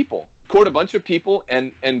bunch of people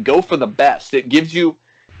and go for the best. It gives you,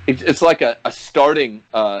 it's like a starting,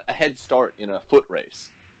 a head start in a foot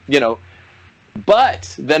race,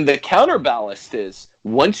 But then the counterballast is,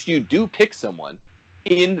 once you do pick someone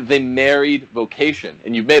in the married vocation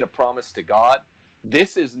and you've made a promise to God,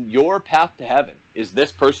 this is your path to heaven, is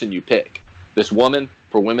this person you pick, this woman,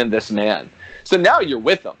 for women, this man. So now you're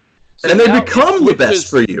with them. So and they become the best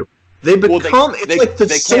for you. They become, it's like the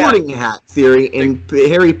sorting hat theory in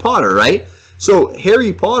Harry Potter, right? So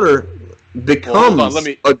Harry Potter becomes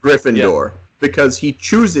a Gryffindor because he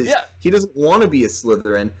chooses, he doesn't want to be a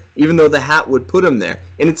Slytherin, even though the hat would put him there.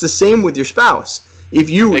 And it's the same with your spouse. It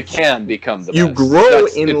can become the best. You grow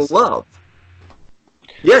in love.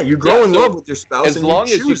 Yeah, you grow in love with your spouse. As long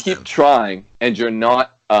as you keep trying and you're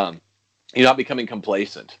not becoming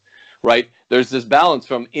complacent, right? There's this balance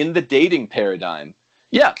from, in the dating paradigm,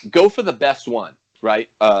 go for the best one, right?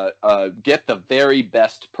 Get the very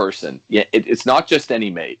best person. Yeah, it's not just any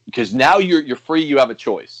mate, because now you're free. You have a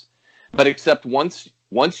choice, but except once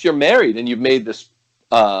you're married and you've made this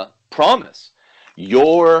promise,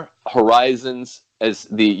 your horizons, as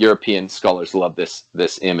the European scholars love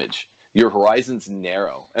this image, your horizons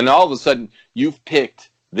narrow, and all of a sudden you've picked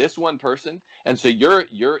this one person, and so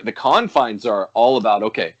the confines are all about,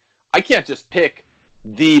 okay, I can't just pick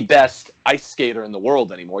the best ice skater in the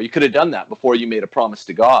world anymore. You could have done that before you made a promise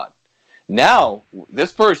to God. Now,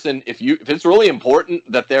 this person, if it's really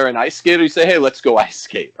important that they're an ice skater, you say, hey, let's go ice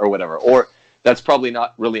skate or whatever. Or that's probably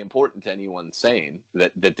not really important to anyone sane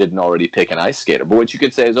that didn't already pick an ice skater. But what you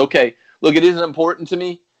could say is, okay, look, it isn't important to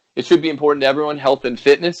me. It should be important to everyone, health and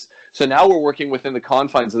fitness. So now we're working within the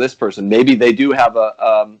confines of this person. Maybe they do have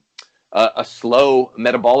a slow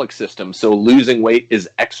metabolic system, so losing weight is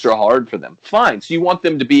extra hard for them. Fine. So you want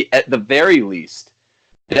them to be, at the very least,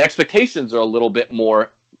 the expectations are a little bit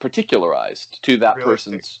more particularized to that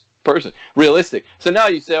realistic. So now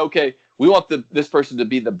you say, okay, we want this person to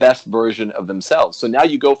be the best version of themselves. So now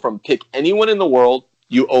you go from pick anyone in the world,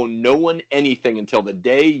 you owe no one anything until the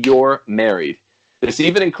day you're married. This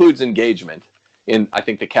even includes engagement in, I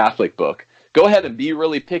think, the Catholic book. Go ahead and be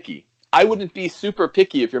really picky. I wouldn't be super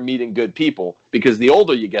picky if you're meeting good people, because the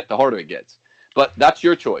older you get, the harder it gets. But that's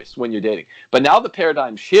your choice when you're dating. But now the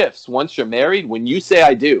paradigm shifts once you're married. When you say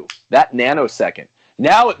I do, that nanosecond,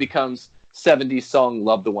 now it becomes 70s song,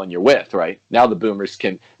 love the one you're with, right? Now the boomers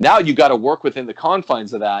now you got to work within the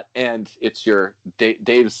confines of that, and it's your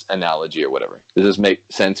Dave's analogy or whatever. Does this make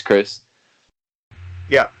sense, Chris?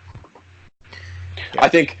 Yeah. I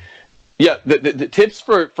think, the tips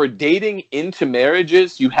for dating into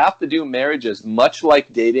marriages, you have to do marriages much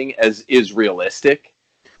like dating as is realistic.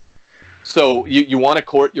 So you want to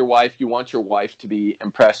court your wife, you want your wife to be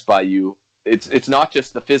impressed by you. It's not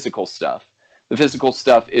just the physical stuff. The physical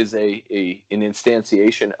stuff is an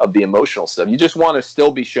instantiation of the emotional stuff. You just want to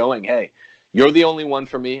still be showing, hey, you're the only one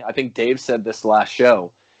for me. I think Dave said this last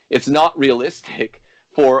show. It's not realistic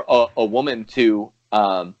for a woman to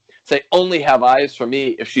say, only have eyes for me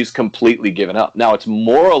if she's completely given up. Now, it's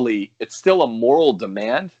still a moral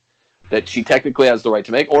demand that she technically has the right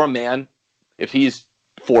to make, or a man, if he's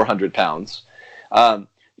 400 pounds.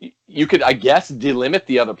 You could, I guess, delimit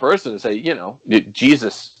the other person and say,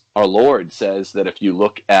 Jesus, our Lord, says that if you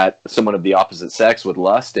look at someone of the opposite sex with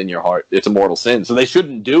lust in your heart, it's a mortal sin. So they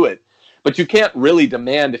shouldn't do it. But you can't really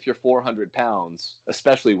demand, if you're 400 pounds,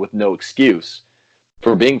 especially with no excuse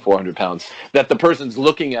for being 400 pounds, that the person's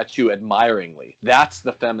looking at you admiringly. That's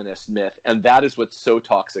the feminist myth, and that is what's so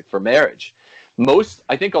toxic for marriage.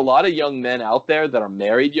 I think a lot of young men out there that are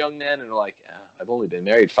married young men and are like, I've only been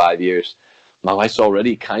married 5 years. My wife's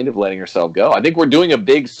already kind of letting herself go. I think we're doing a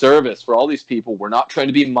big service for all these people. We're not trying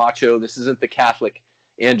to be macho. This isn't the Catholic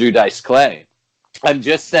Andrew Dice Clay. I'm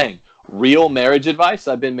just saying, real marriage advice,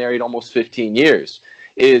 I've been married almost 15 years,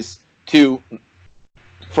 is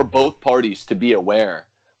for both parties to be aware,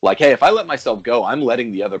 like, hey, if I let myself go, I'm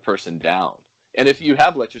letting the other person down. And if you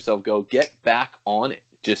have let yourself go, get back on it.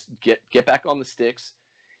 Just get back on the sticks.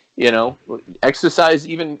 Exercise.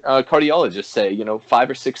 Even cardiologists say, 5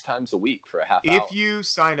 or 6 times a week for a half hour. If you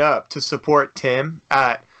sign up to support Tim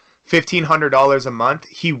at $1,500 a month,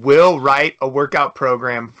 he will write a workout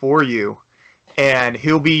program for you, and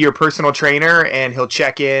he'll be your personal trainer, and he'll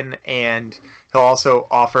check in, and he'll also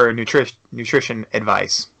offer nutrition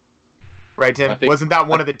advice. Right, Tim? Wasn't that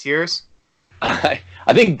one of the tiers?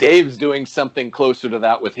 I think Dave's doing something closer to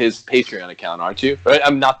that with his Patreon account, aren't you? Right?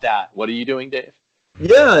 I'm not that. What are you doing, Dave?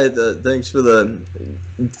 Yeah, thanks for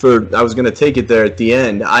I was going to take it there at the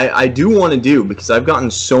end. I do want to do, because I've gotten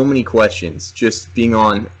so many questions just being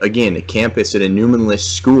on, again, a campus at a Newman-less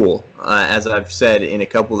school, as I've said in a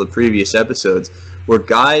couple of the previous episodes, where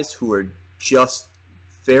guys who are just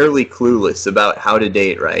fairly clueless about how to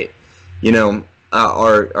date right,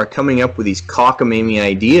 are coming up with these cockamamie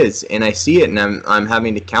ideas, and I see it, and I'm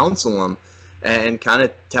having to counsel them and kind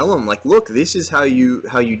of tell them, like, look, this is how you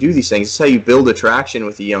do these things. This is how you build attraction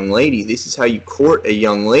with a young lady. This is how you court a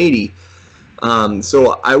young lady.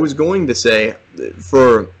 So I was going to say,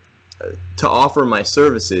 to offer my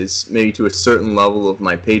services, maybe to a certain level of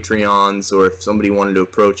my Patreons, or if somebody wanted to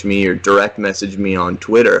approach me or direct message me on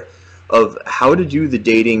Twitter, of how to do the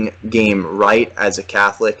dating game right as a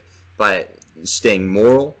Catholic by staying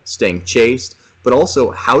moral, staying chaste, but also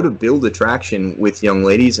how to build attraction with young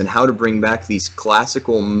ladies and how to bring back these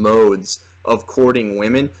classical modes of courting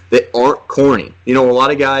women that aren't corny. A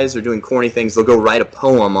lot of guys are doing corny things. They'll go write a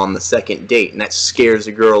poem on the second date, and that scares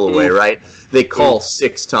a girl away, right? They call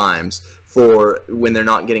 6 times for when they're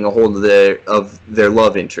not getting a hold of their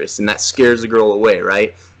love interest, and that scares a girl away,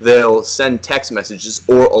 right? They'll send text messages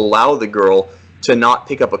or allow the girl to not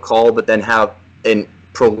pick up a call, but then have an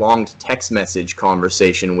prolonged text message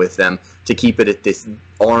conversation with them to keep it at this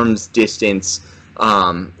arm's distance,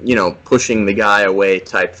 pushing the guy away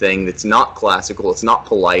type thing. That's not classical, it's not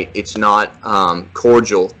polite, it's not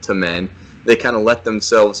cordial to men. They kind of let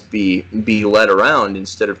themselves be led around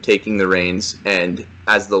instead of taking the reins, and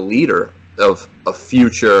as the leader of a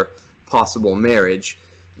future possible marriage,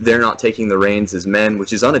 they're not taking the reins as men,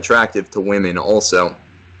 which is unattractive to women also.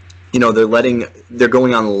 they're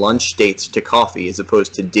going on lunch dates to coffee as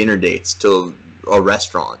opposed to dinner dates to a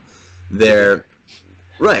restaurant. They're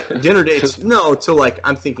right, dinner dates. No, to like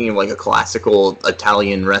I'm thinking of like a classical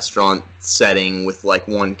Italian restaurant setting with like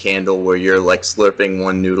one candle where you're like slurping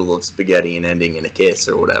one noodle of spaghetti and ending in a kiss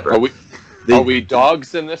or whatever. Are we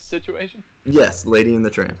dogs in this situation? Yes, Lady and the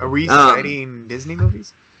Tramp. Are we citing Disney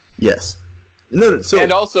movies? Yes. No. So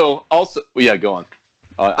and also, yeah, go on.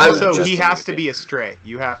 Also, he has to be a stray.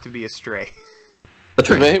 You have to be a stray. A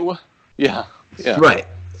tramp. Yeah. Right.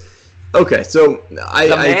 Okay, so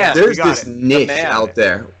there's this niche out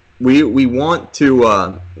there. We want to.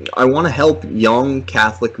 I want to help young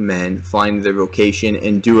Catholic men find their vocation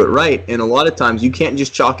and do it right. And a lot of times, you can't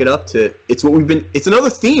just chalk it up to. It's another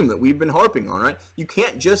theme that we've been harping on, right? You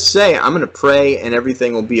can't just say I'm going to pray and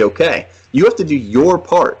everything will be okay. You have to do your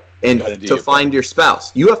part. And to find your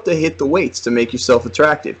spouse, you have to hit the weights to make yourself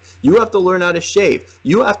attractive. You have to learn how to shave.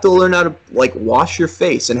 You have to learn how to like wash your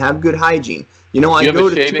face and have good hygiene. You know, you have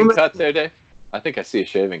a shaving cut there, Dave? I think I see a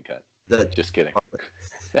shaving cut. Just kidding.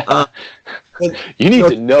 You need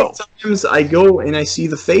to know. Sometimes I go and I see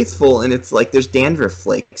the faithful, and it's like there's dandruff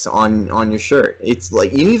flakes on your shirt. It's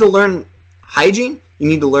like you need to learn hygiene. You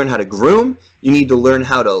need to learn how to groom. You need to learn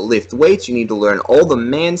how to lift weights. You need to learn all the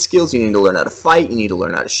man skills. You need to learn how to fight. You need to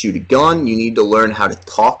learn how to shoot a gun. You need to learn how to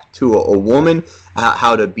talk to a woman,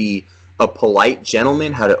 how to be a polite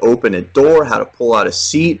gentleman, how to open a door, how to pull out a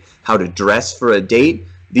seat, how to dress for a date.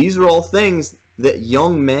 These are all things that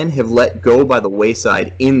young men have let go by the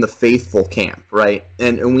wayside in the faithful camp, right?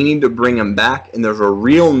 And we need to bring them back, and there's a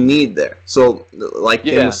real need there. So, like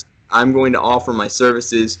I'm going to offer my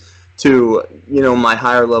services to my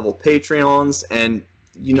higher level Patreons, and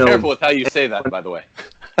Be careful with how you say that, by the way.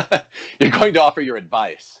 You're going to offer your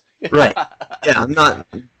advice, right? Yeah, I'm not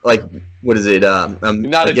like what is it? I'm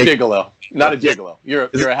not a gigolo. Not a gigolo. You're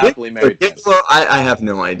a happily married. Gigolo, I have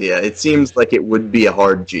no idea. It seems like it would be a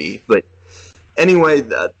hard G, but anyway,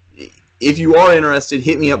 if you are interested,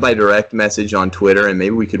 hit me up by direct message on Twitter, and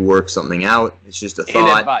maybe we could work something out. It's just a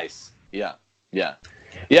thought. Advice. Yeah.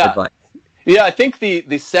 Advice. Yeah, I think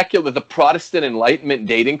the Protestant Enlightenment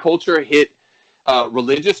dating culture hit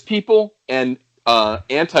religious people and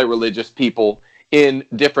anti-religious people in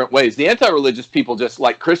different ways. The anti-religious people, just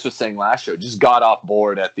like Chris was saying last show, just got off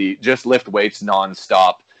board at just lift weights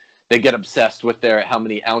nonstop. They get obsessed with how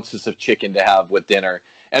many ounces of chicken to have with dinner.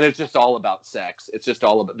 And it's just all about sex. It's just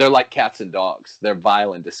all about, they're like cats and dogs. They're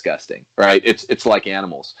vile and disgusting, right? It's like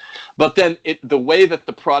animals. But then the way that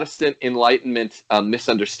the Protestant Enlightenment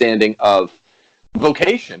misunderstanding of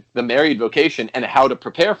vocation, the married vocation, and how to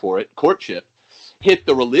prepare for it, courtship, hit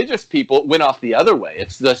the religious people, went off the other way.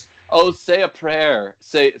 It's just, say a prayer,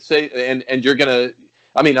 and you're going to,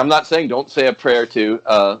 I'm not saying don't say a prayer to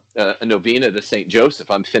a novena to St. Joseph.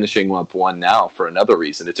 I'm finishing up one now for another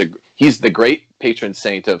reason. He's the great patron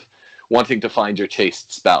saint of wanting to find your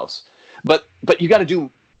chaste spouse. But you got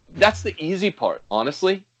to that's the easy part,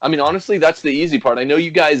 honestly. Honestly, that's the easy part. I know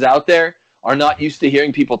you guys out there are not used to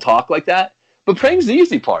hearing people talk like that, but praying's the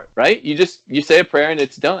easy part, right? You say a prayer and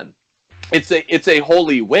it's done. It's a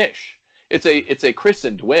holy wish. It's a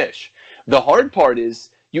christened wish. The hard part is,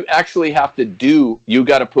 you actually have to you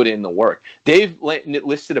got to put in the work. Dave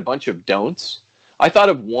listed a bunch of don'ts. I thought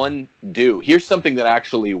of one do. Here's something that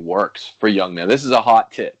actually works for young men. This is a hot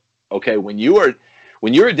tip. Okay, when you are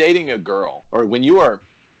dating a girl, or when you are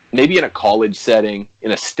maybe in a college setting,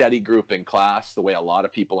 in a study group in class, the way a lot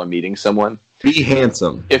of people are meeting someone. Be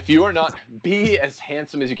handsome. If you are not, be as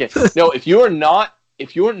handsome as you can. No, if you're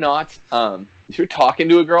talking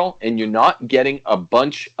to a girl and you're not getting a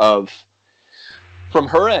bunch of, from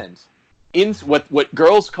her end, what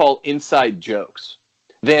girls call inside jokes,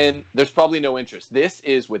 then there's probably no interest. This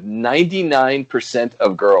is with 99%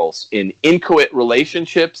 of girls in inchoate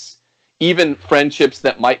relationships, even friendships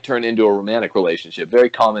that might turn into a romantic relationship.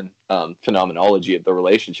 Very common phenomenology of the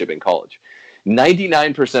relationship in college.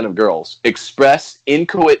 99% of girls express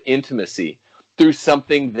inchoate intimacy through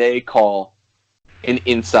something they call an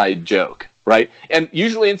inside joke, right? And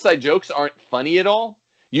usually inside jokes aren't funny at all.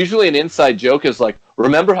 Usually an inside joke is like,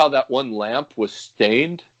 remember how that one lamp was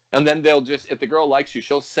stained? And then they'll just, if the girl likes you,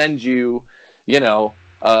 she'll send you,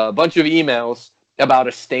 a bunch of emails about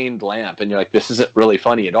a stained lamp. And you're like, this isn't really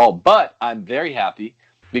funny at all. But I'm very happy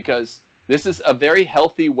because this is a very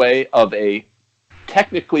healthy way of a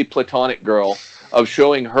technically platonic girl of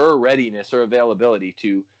showing her readiness or availability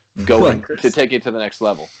to go to take it to the next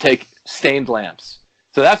level. Take stained lamps.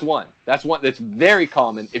 So that's one. That's very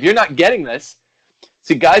common. If you're not getting this,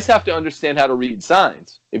 see, guys have to understand how to read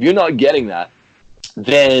signs. If you're not getting that,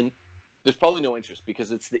 then there's probably no interest,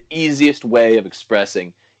 because it's the easiest way of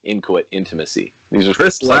expressing inchoate intimacy. These are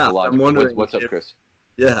Chris laughed. psychological. I'm wondering What's up, if- Chris?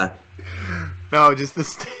 Yeah. No, just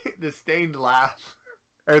the stained laugh.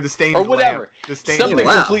 Or the stained Or whatever. lamp. The stained Something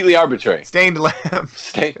lamp. completely arbitrary. Stained lamp.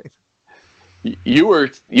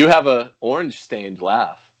 You have a orange stained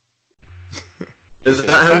laugh. Is that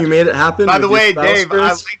how you made it happen? By the with your way, spouse, Dave, I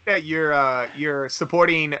Chris? like that you're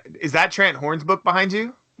supporting. Is that Trent Horn's book behind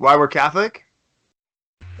you? Why We're Catholic?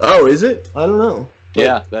 Oh, is it? I don't know.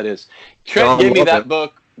 Yeah, that is. Trent John gave me Walker. that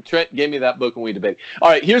book. Trent gave me that book when we debated. All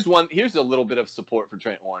right, here's a little bit of support for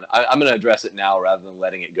Trent Horn. I'm going to address it now rather than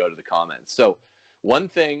letting it go to the comments. So, one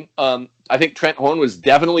thing I think Trent Horn was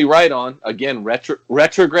definitely right on. Again,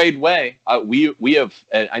 retrograde way. We have,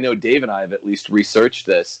 and I know Dave and I have at least researched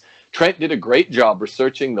this. Trent did a great job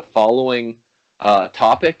researching the following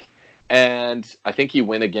topic, and I think he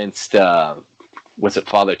went against Father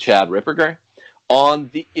Chad Ripperger on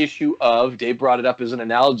the issue of, Dave brought it up as an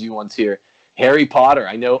analogy once here, Harry Potter.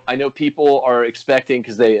 I know people are expecting,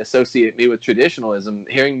 because they associate me with traditionalism,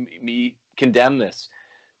 hearing me condemn this.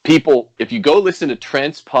 People, if you go listen to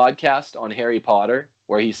Trent's podcast on Harry Potter,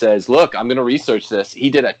 where he says, look, I'm going to research this. He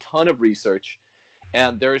did a ton of research,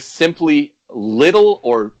 and there is simply little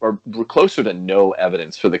or closer to no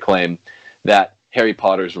evidence for the claim that Harry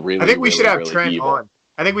Potter's really, I think we really, should have really Trent evil. on.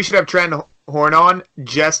 I think we should have Trent Horn on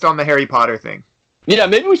just on the Harry Potter thing. Yeah,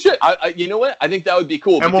 maybe we should. You know what? I think that would be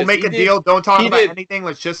cool. And we'll because make a deal. Don't talk he about did- anything.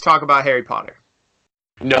 Let's just talk about Harry Potter.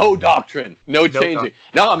 No doctrine. No changing. doctrine.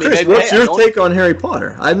 No, I mean, Chris, hey, what's I your don't- take on Harry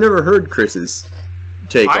Potter? I've never heard Chris's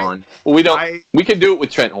take I- on. We don't. I- We could do it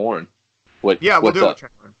with Trent Horn. Yeah, we'll what's do it up? with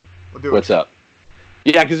Trent Horn. We'll do it. What's up?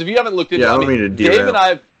 Yeah, because if you haven't looked into, Yeah, I it, don't mean to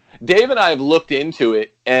derail. Dave and I have looked into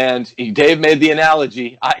it, and Dave made the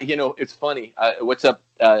analogy. It's funny. What's up,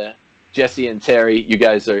 Jesse and Terry? You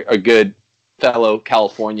guys are good fellow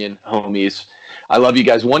Californian homies. I love you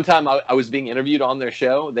guys. One time I was being interviewed on their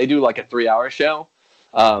show. They do like a 3-hour show,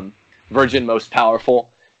 Virgin Most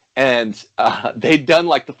Powerful, and they'd done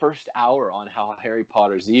like the first hour on how Harry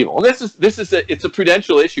Potter's evil. And it's a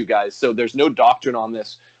prudential issue, guys. So there's no doctrine on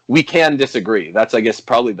this. We can disagree. That's, I guess,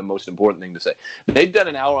 probably the most important thing to say. They'd done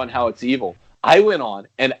an hour on how it's evil. I went on,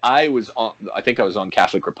 and I think I was on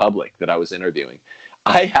Catholic Republic that I was interviewing.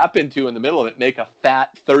 I happened to, in the middle of it, make a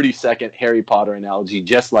fat 30-second Harry Potter analogy,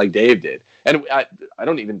 just like Dave did. And I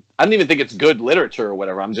don't even think it's good literature or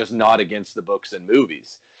whatever. I'm just not against the books and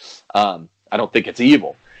movies. I don't think it's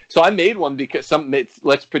evil. So I made one because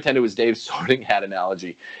let's pretend it was Dave's sorting hat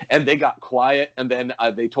analogy, and they got quiet, and then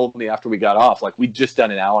they told me after we got off, like, we'd just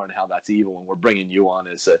done an hour on how that's evil, and we're bringing you on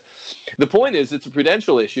as a. The point is, it's a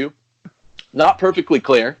prudential issue, not perfectly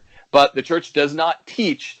clear, but the church does not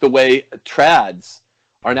teach the way trads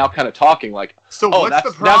are now kind of talking like. So what's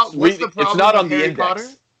the problem? It's not on the Harry index. Potter?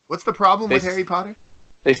 What's the problem with They- Harry Potter?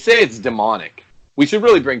 They say it's demonic. We should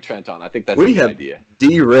really bring Trent on. I think that's a We good have idea.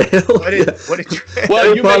 derailed. What did Well,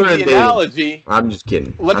 Harry you Potter made and the Dave. analogy. I'm just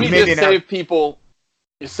kidding. Let me maybe just an save people.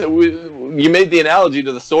 So you made the analogy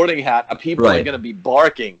to the Sorting Hat. People are Right. going to be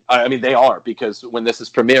barking. I mean, they are, because when this is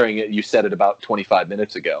premiering, you said it about 25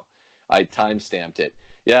 minutes ago. I time-stamped it.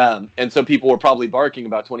 Yeah, and so people were probably barking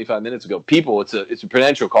about 25 minutes ago. People, it's a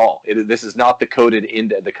prudential call. This is not the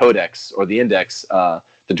the codex or the index, the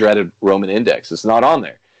dreaded Roman index. It's not on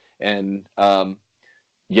there, and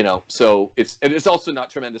so it's also not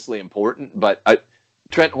tremendously important. But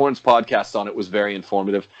Trent Horn's podcast on it was very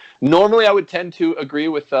informative. Normally, I would tend to agree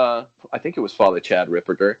with I think it was Father Chad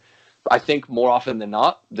Ripperger. I think more often than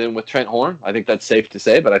not than with Trent Horn. I think that's safe to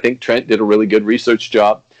say. But I think Trent did a really good research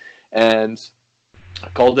job, and I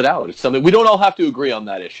called it out. It's something we don't all have to agree on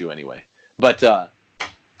that issue anyway. But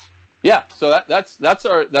yeah, so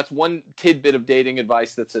that's one tidbit of dating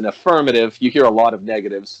advice that's an affirmative. You hear a lot of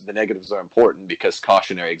negatives. The negatives are important because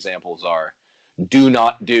cautionary examples are do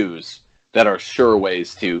not do's that are sure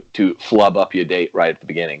ways to flub up your date right at the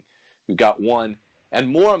beginning. We've got one, and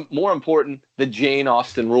more important, the Jane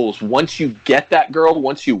Austen rules. Once you get that girl,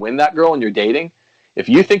 once you win that girl and you're dating, if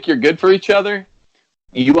you think you're good for each other,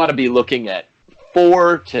 you ought to be looking at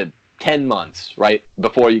 4 to 10 months, right,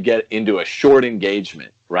 before you get into a short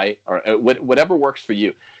engagement, right, or whatever works for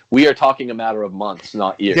you. We are talking a matter of months,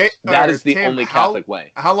 not years. That is the Tim, only Catholic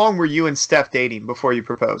way. How long were you and Steph dating before you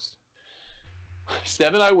proposed?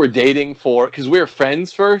 Steph and I were dating because we were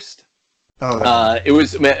friends first. Oh, It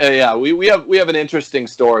was we have an interesting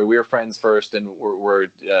story. We were friends first, and we're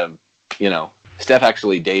Steph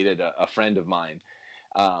actually dated a friend of mine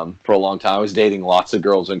for a long time. I was dating lots of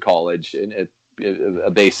girls in college, and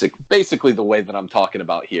basically the way that I'm talking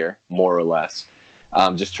about here, more or less,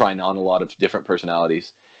 just trying on a lot of different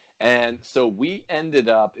personalities. And so we ended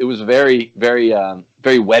up. It was very, very,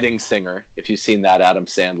 very Wedding Singer. If you've seen that Adam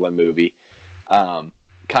Sandler movie,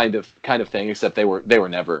 kind of thing. Except they were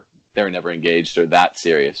never engaged or that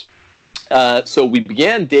serious. So we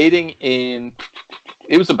began dating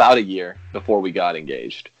it was about a year before we got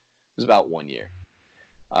engaged. It was about 1 year,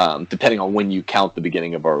 depending on when you count the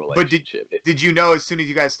beginning of our relationship. But did you know as soon as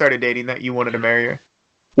you guys started dating that you wanted to marry her?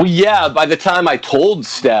 Well, yeah. By the time I told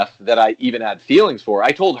Steph that I even had feelings for her,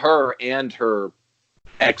 I told her and her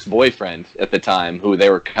ex-boyfriend at the time, who they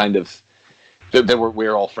were kind of, we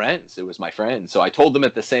were all friends. It was my friend. So I told them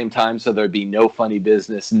at the same time, so there'd be no funny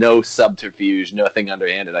business, no subterfuge, nothing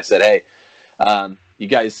underhanded. I said, hey, you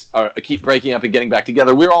guys keep breaking up and getting back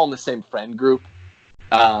together. We're all in the same friend group.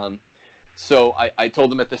 So I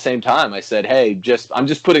told them at the same time. I said, hey, I'm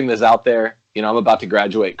just putting this out there. You know, I'm about to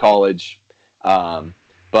graduate college,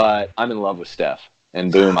 but I'm in love with Steph. And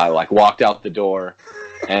boom, I walked out the door,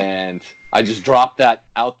 and I just dropped that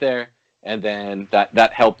out there. And then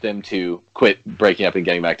that helped them to quit breaking up and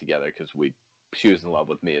getting back together because she was in love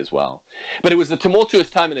with me as well. But it was a tumultuous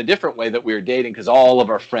time in a different way that we were dating, because all of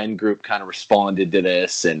our friend group kind of responded to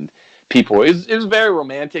this, and it was a very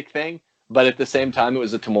romantic thing. But at the same time, it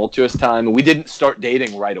was a tumultuous time. And we didn't start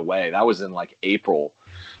dating right away. That was in April.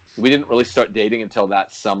 We didn't really start dating until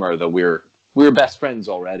that summer. That we were best friends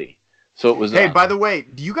already. So it was. Hey, by the way,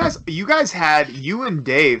 you and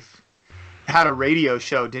Dave had a radio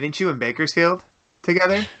show, didn't you, in Bakersfield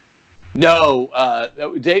together? No,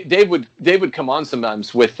 Dave would come on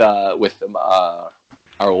sometimes with our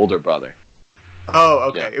older brother. Oh,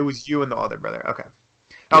 okay. Yeah. It was you and the other brother. Okay.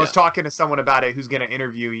 I was talking to someone about it who's going to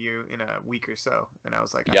interview you in a week or so, and I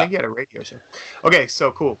was like, I think you had a radio show. Okay,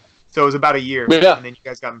 so cool. So it was about a year, and then you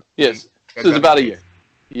guys got Yes, it was about a year.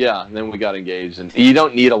 Yeah, and then we got engaged, and you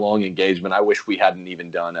don't need a long engagement. I wish we hadn't even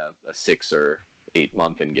done a 6 or 8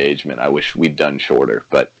 month engagement. I wish we'd done shorter,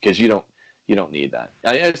 but because you don't need that.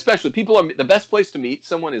 Especially the best place to meet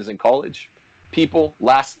someone is in college. People,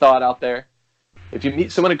 last thought out there, if you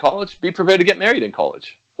meet someone in college, be prepared to get married in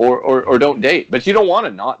college, or don't date. But you don't want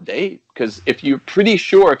to not date, because if you're pretty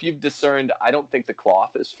sure, if you've discerned, I don't think the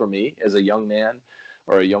cloth is for me as a young man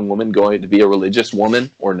or a young woman going to be a religious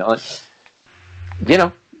woman or not,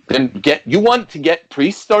 then you want to get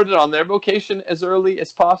priests started on their vocation as early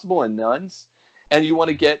as possible, and nuns, and you want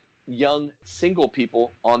to get young single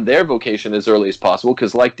people on their vocation as early as possible,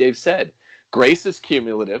 because like Dave said, grace is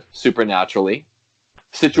cumulative supernaturally.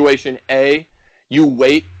 Situation A, you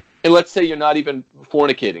wait, and let's say you're not even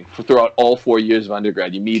fornicating throughout all 4 years of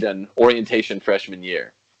undergrad. You meet an orientation freshman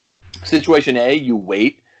year. Situation A, you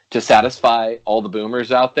wait to satisfy all the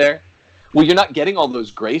boomers out there. Well, you're not getting all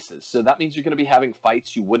those graces, so that means you're going to be having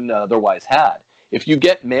fights you wouldn't have otherwise had. If you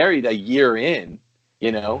get married a year in,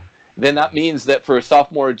 then that means that for a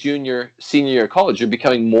sophomore, junior, senior year of college, you're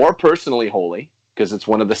becoming more personally holy, because it's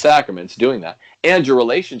one of the sacraments doing that, and your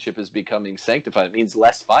relationship is becoming sanctified. It means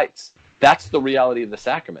less fights. That's the reality of the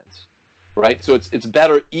sacraments, right? So it's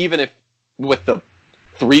better even if with the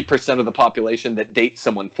 3% of the population that dates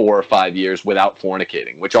someone 4 or 5 years without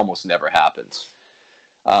fornicating, which almost never happens.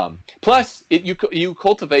 Plus, you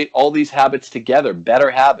cultivate all these habits together,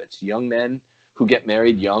 better habits. Young men who get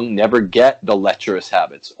married young never get the lecherous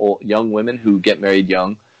habits. Young women who get married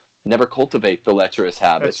young never cultivate the lecherous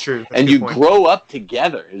habits. That's true. And you grow up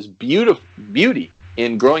together. There's beauty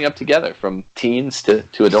in growing up together from teens to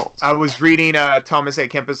adults. I was reading Thomas A.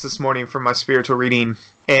 Kempis this morning from my spiritual reading,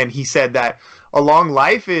 and he said that a long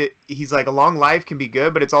life can be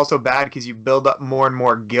good, but it's also bad because you build up more and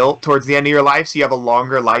more guilt towards the end of your life, so you have a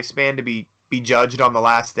longer lifespan to be judged on the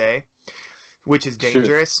last day, which is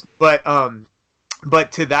dangerous. Sure.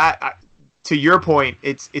 But to your point,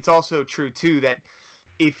 it's also true too that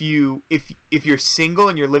if you're single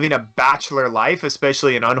and you're living a bachelor life,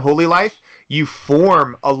 especially an unholy life, you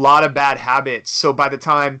form a lot of bad habits. So by the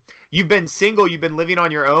time you've been single, you've been living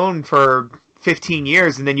on your own for 15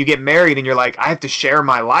 years, and then you get married and you're like, I have to share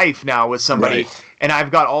my life now with somebody, right, and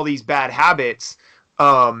I've got all these bad habits.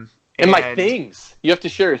 And my things. You have to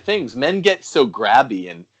share your things. Men get so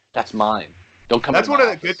grabby, and that's mine. Don't come. That's one of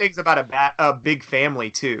the good things about a big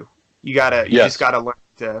family too. You just gotta learn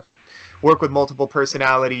to work with multiple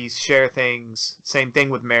personalities, share things. Same thing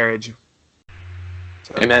with marriage.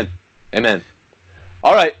 So. Amen.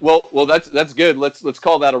 All right. Well, that's good. Let's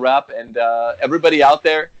call that a wrap. And everybody out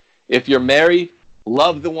there, if you're married,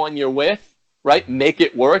 love the one you're with, right? Make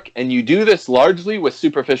it work. And you do this largely with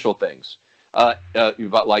superficial things. You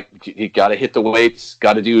got to hit the weights,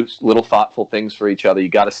 got to do little thoughtful things for each other. You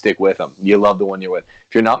got to stick with them. You love the one you're with.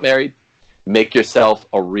 If you're not married, make yourself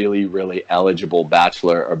a really, really eligible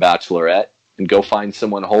bachelor or bachelorette and go find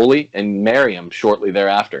someone holy and marry him shortly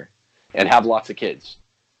thereafter, and have lots of kids.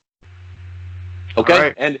 Okay, All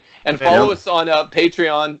right. and follow us on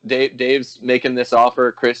Patreon. Dave's making this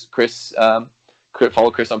offer. Chris, follow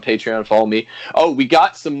Chris on Patreon. Follow me. Oh, we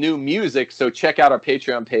got some new music, so check out our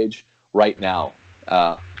Patreon page right now.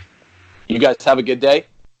 You guys have a good day.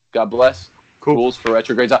 God bless. Cool. Rules for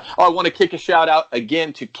retrogrades. Oh, I want to kick a shout out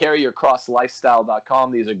again to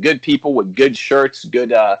carryyourcrosslifestyle.com. These are good people with good shirts,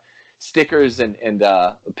 good stickers, and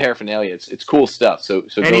paraphernalia. It's cool stuff. So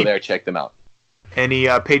go there, check them out. Any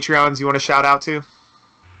Patreons you want to shout out to?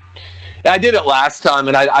 Yeah, I did it last time,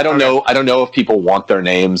 and I don't know. I don't know if people want their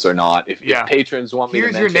names or not. If patrons want me to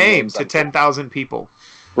mention here's your name names, to 10,000 people.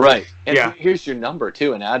 Right. And here's your number,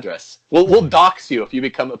 too, and address. We'll dox you if you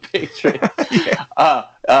become a patron.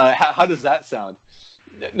 How does that sound?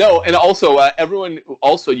 No, and also, everyone,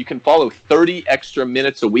 you can follow 30 extra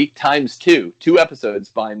minutes a week times 2 episodes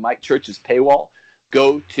by Mike Church's paywall.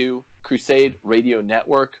 Go to Crusade Radio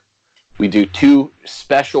Network. We do 2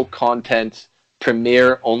 special content,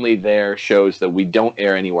 premiere only there shows that we don't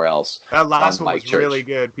air anywhere else. That last one Mike was Church. really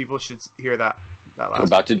good. People should hear that. We're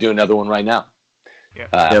about to do another one right now. Yeah.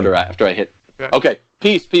 After I hit. Yeah. Okay.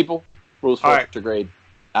 Peace, people. Rules for All right. retrograde.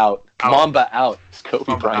 Out. Out. Mamba out. It's Kobe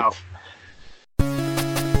Mamba Bryant. out.